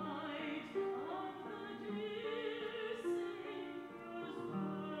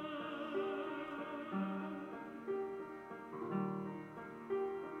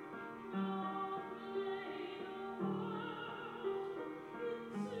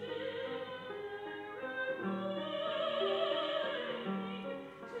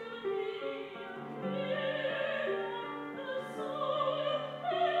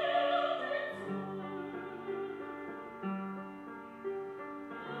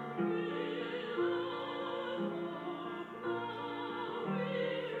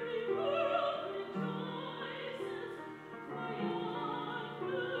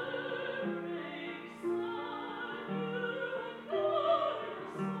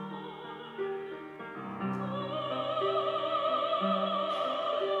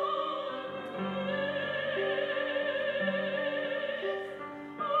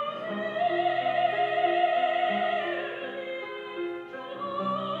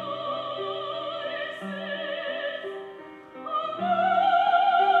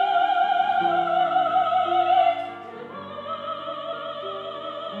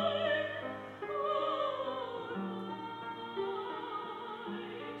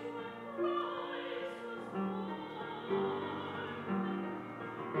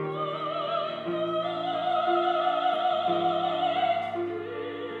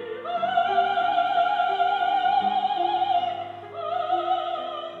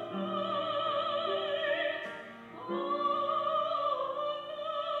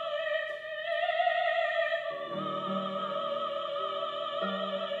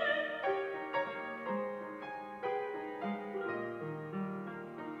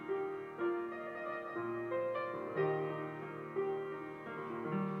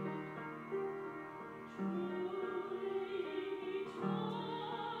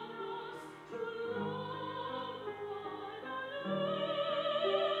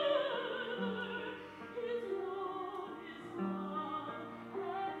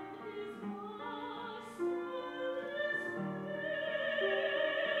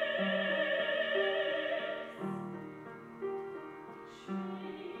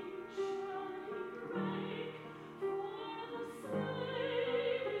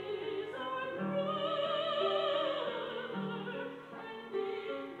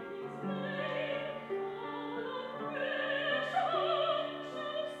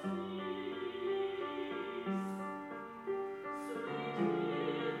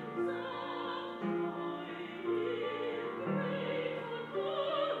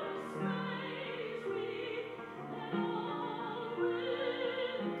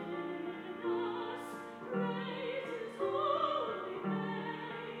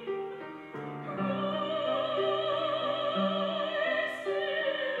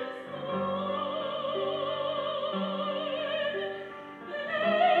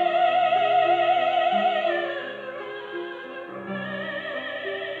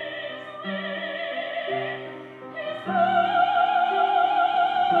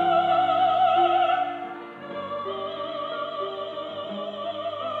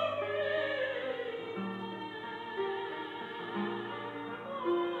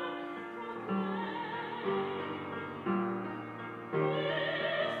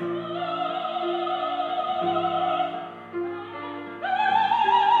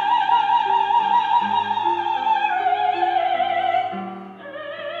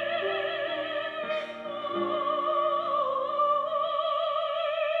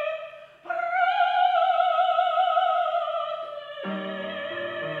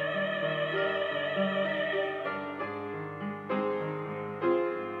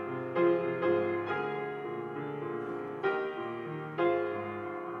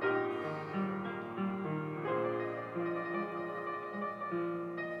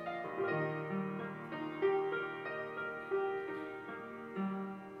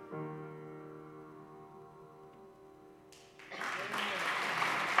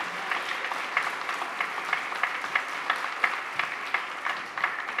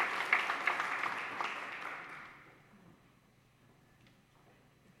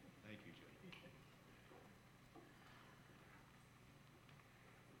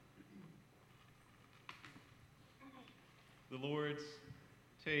 Lord's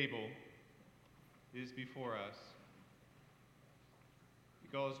table is before us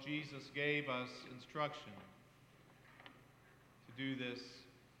because Jesus gave us instruction to do this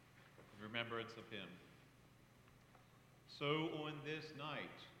in remembrance of him. So on this night,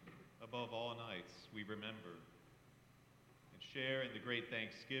 above all nights, we remember and share in the great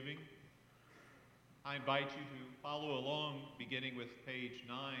Thanksgiving. I invite you to follow along, beginning with page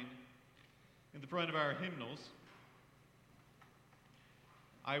 9 in the front of our hymnals.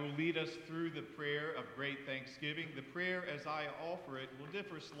 I will lead us through the prayer of great thanksgiving. The prayer, as I offer it, will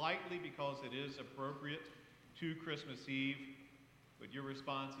differ slightly because it is appropriate to Christmas Eve, but your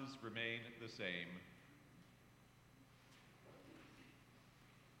responses remain the same.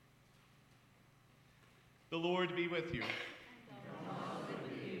 The Lord be with you. And also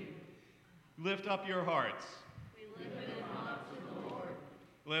with you. Lift up your hearts. We lift them up to the Lord.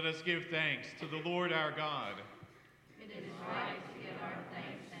 Let us give thanks to the Lord our God. It is right to give our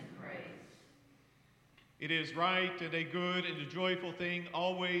thanks and praise. It is right and a good and a joyful thing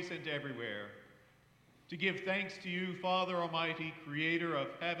always and everywhere to give thanks to you, Father Almighty, creator of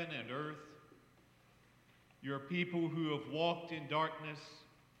heaven and earth. Your people who have walked in darkness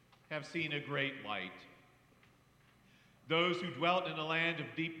have seen a great light. Those who dwelt in a land of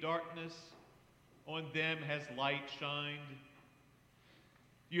deep darkness, on them has light shined.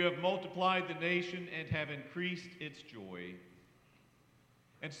 You have multiplied the nation and have increased its joy.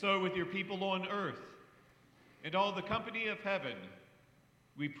 And so with your people on earth and all the company of heaven,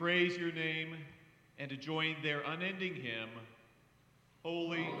 we praise your name and to join their unending hymn,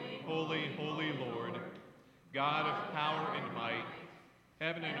 Holy, holy, holy Lord, God of power and might,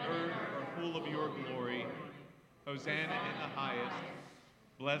 heaven and earth are full of your glory. Hosanna in the highest.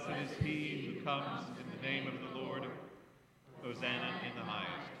 Blessed is he who comes in the name of the Lord. Hosanna in the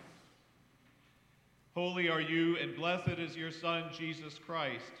highest. Holy are you, and blessed is your Son, Jesus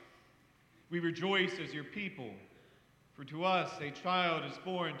Christ. We rejoice as your people, for to us a child is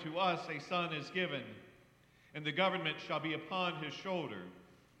born, to us a son is given, and the government shall be upon his shoulder.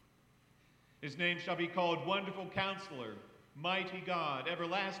 His name shall be called Wonderful Counselor, Mighty God,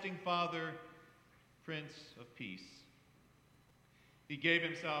 Everlasting Father, Prince of Peace. He gave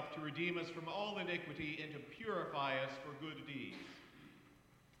himself to redeem us from all iniquity and to purify us for good deeds.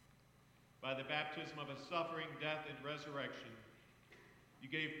 By the baptism of his suffering, death, and resurrection, you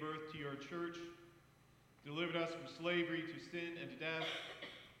gave birth to your church, delivered us from slavery to sin and to death,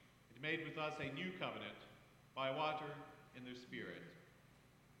 and made with us a new covenant by water and the Spirit.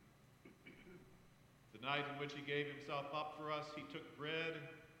 The night in which he gave himself up for us, he took bread,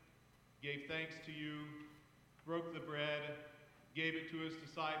 gave thanks to you, broke the bread, gave it to his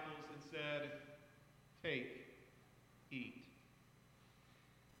disciples, and said, "Take, eat.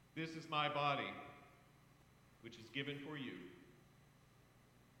 This is my body, which is given for you.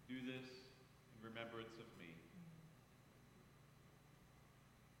 Do this in remembrance of me."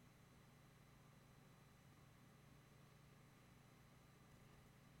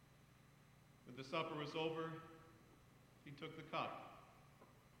 When the supper was over, he took the cup,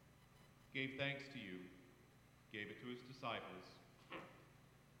 gave thanks to you, gave it to his disciples,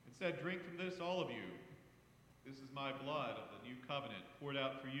 and said, "Drink from this, all of you. This is my blood of the new covenant, poured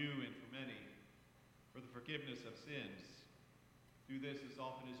out for you and for many, for the forgiveness of sins. Do this as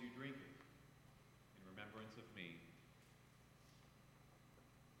often as you drink it, in remembrance of me."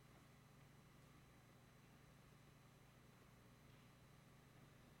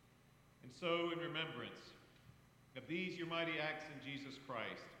 And so, in remembrance of these your mighty acts in Jesus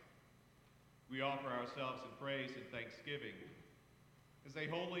Christ, we offer ourselves in praise and thanksgiving as a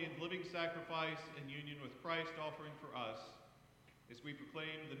holy and living sacrifice in union with Christ offering for us, as we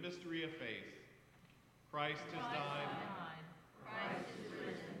proclaim the mystery of faith. Christ has died. Christ is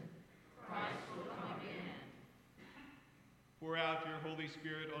risen. Christ will come again. Pour out your Holy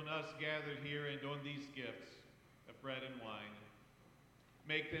Spirit on us gathered here and on these gifts of bread and wine.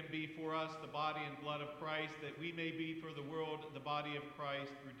 Make them be for us the body and blood of Christ, that we may be for the world the body of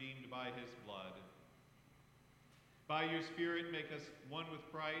Christ, redeemed by his blood. By your Spirit, make us one with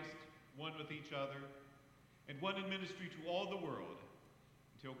Christ, one with each other, and one in ministry to all the world,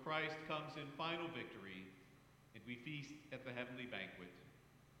 until Christ comes in final victory, and we feast at the heavenly banquet.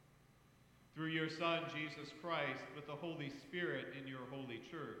 Through your Son, Jesus Christ, with the Holy Spirit in your holy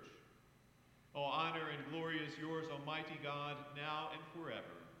church, all honor and glory is yours, Almighty God, now and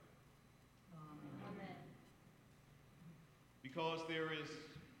forever. Amen. Because there is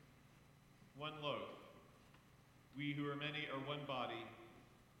one loaf, we who are many are one body,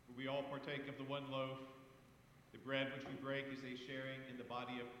 for we all partake of the one loaf. The bread which we break is a sharing in the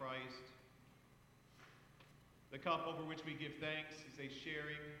body of Christ. The cup over which we give thanks is a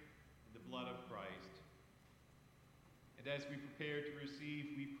sharing in the blood of Christ. And as we prepare to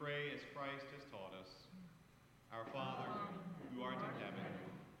receive, we pray as Christ has taught us. Our Father, who art in heaven,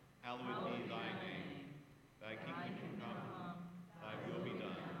 hallowed be thy name. Thy kingdom come, thy will be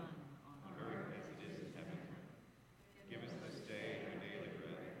done, on earth as it is in heaven. Give us this day our daily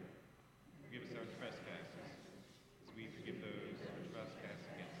bread. Forgive us our trespasses, as we forgive those who trespass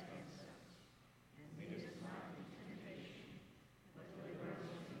against us. Lead us not into temptation, but deliver us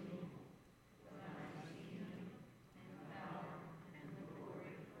from evil. For thine is the kingdom, and the power, and the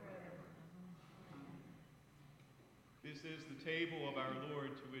glory forever. Amen. This is the table of our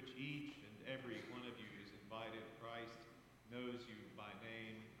Lord, to which each and every one of you is invited. Christ knows you by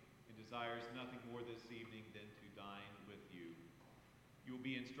name and desires nothing more this evening than to dine with you. You will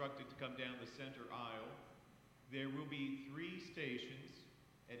be instructed to come down the center aisle. There will be 3 stations.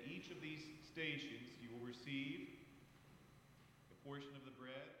 At each of these stations, you will receive a portion of the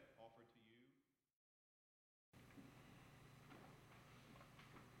bread offered to you.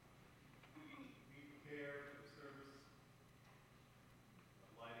 We prepare for the service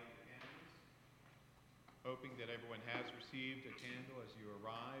of lighting the candles, hoping that everyone has received a candle as you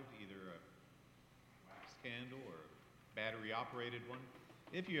arrived, either a wax candle or a battery-operated one.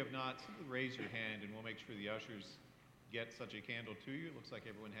 If you have not, simply raise your hand and we'll make sure the ushers get such a candle to you. It looks like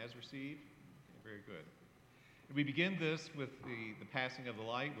everyone has received. Okay, very good. And we begin this with the passing of the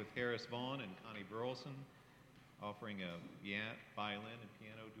light with Harris Vaughn and Connie Burleson offering a violin and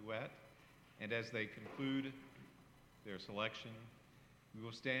piano duet. And as they conclude their selection, we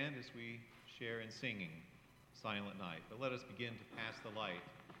will stand as we share in singing Silent Night. But let us begin to pass the light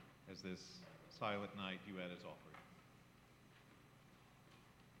as this Silent Night duet is offered.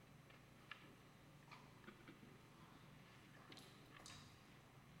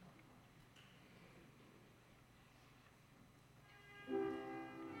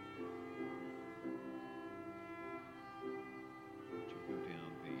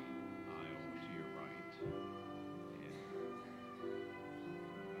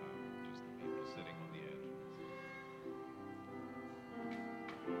 Sitting on the edge.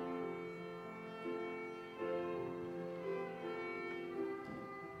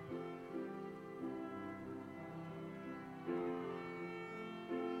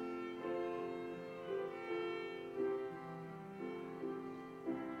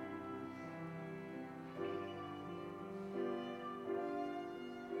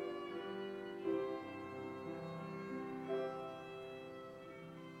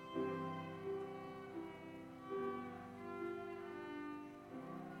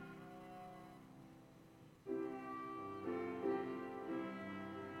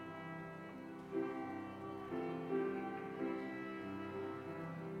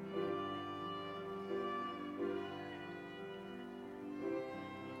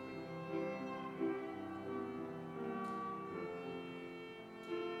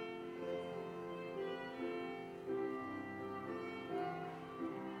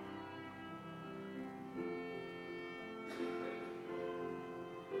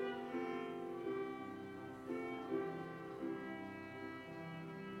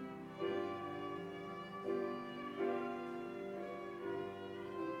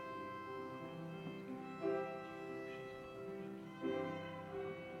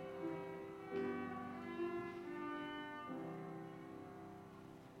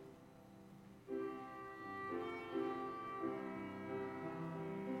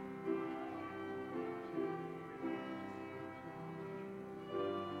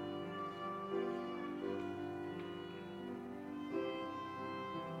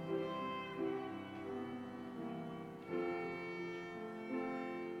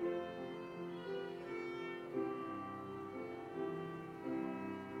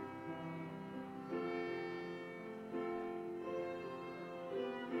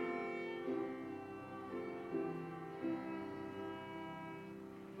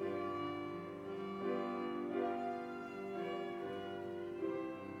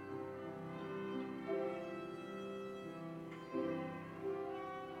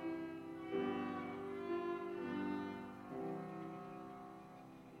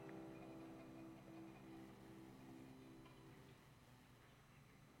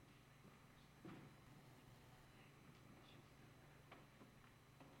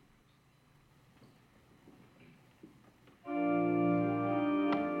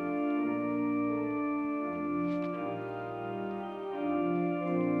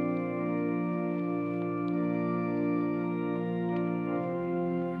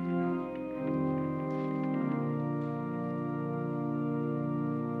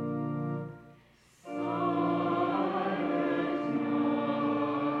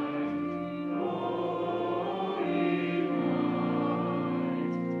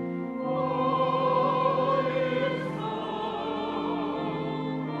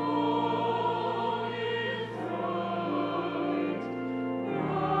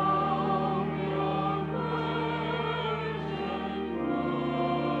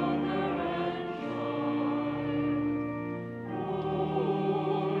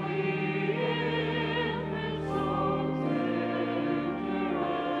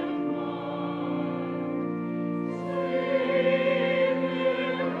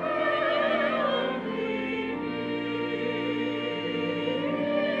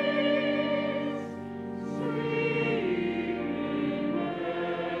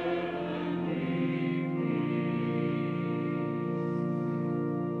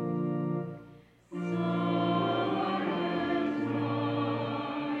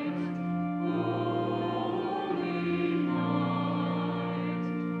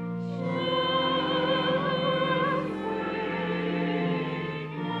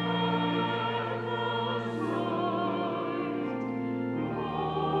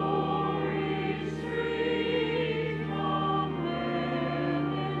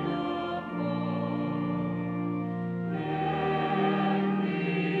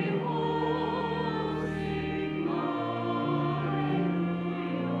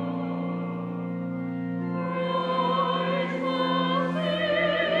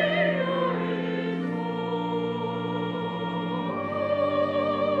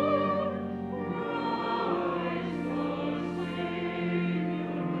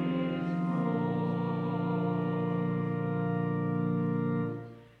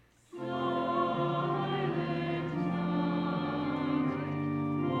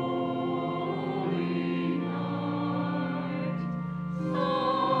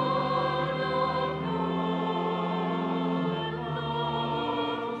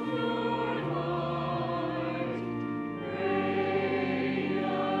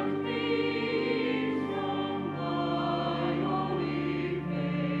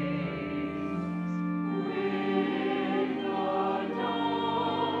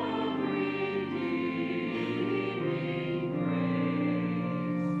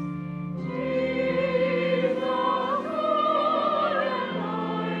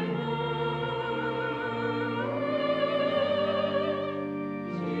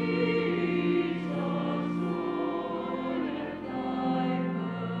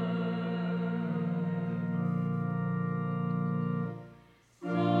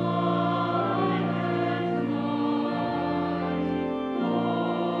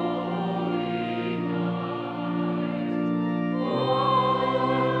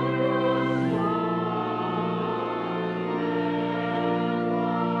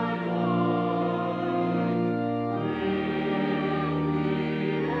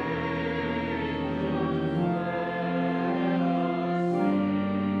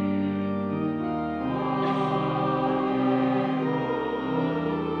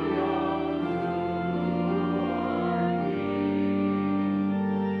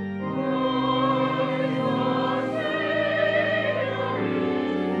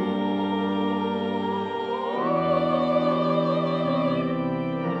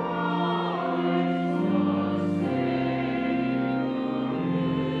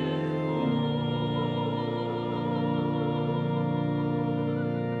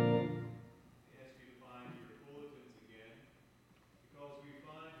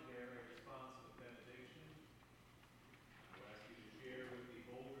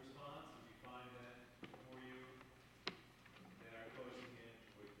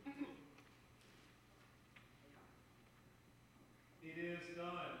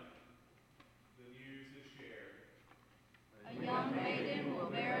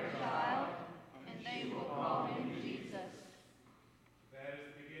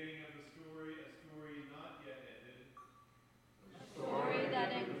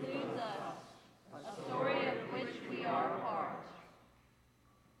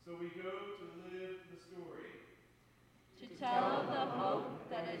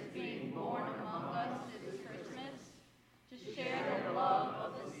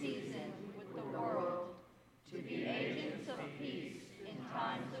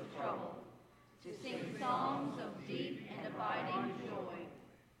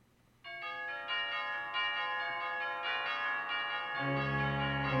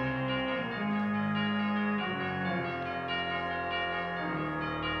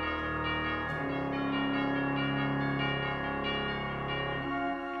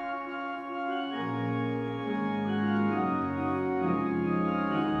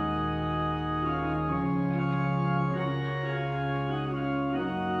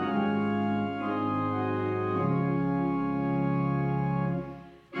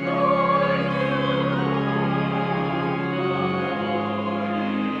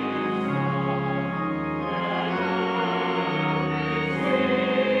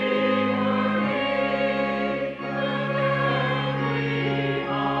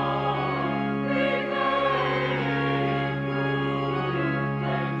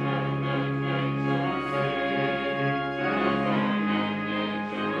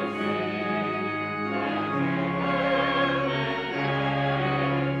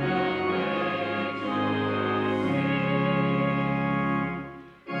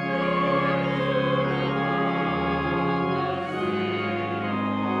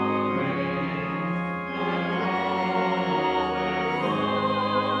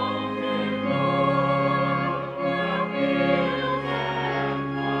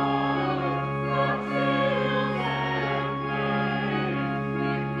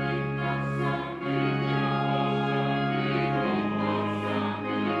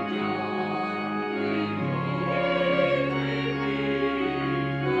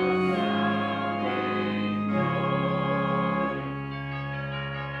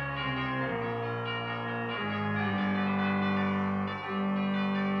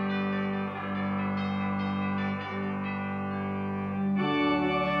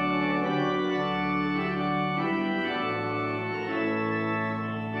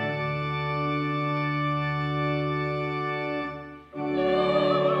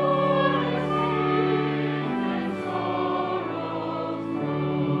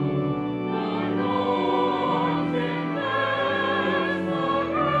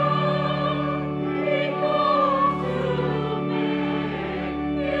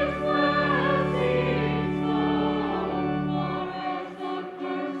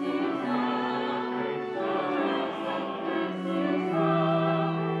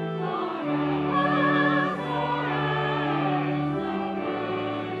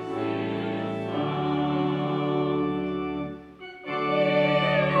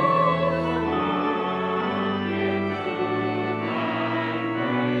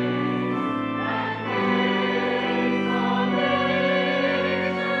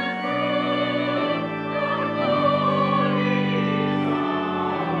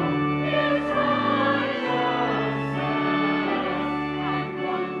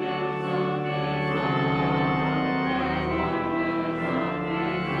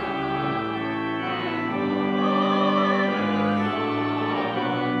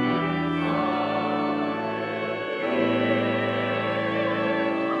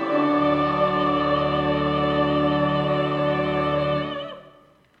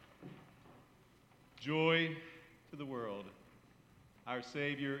 Our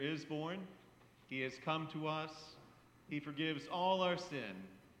Savior is born. He has come to us. He forgives all our sin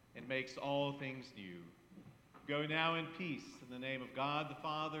and makes all things new. Go now in peace in the name of God the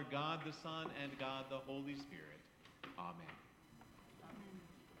Father, God the Son, and God the Holy Spirit. Amen.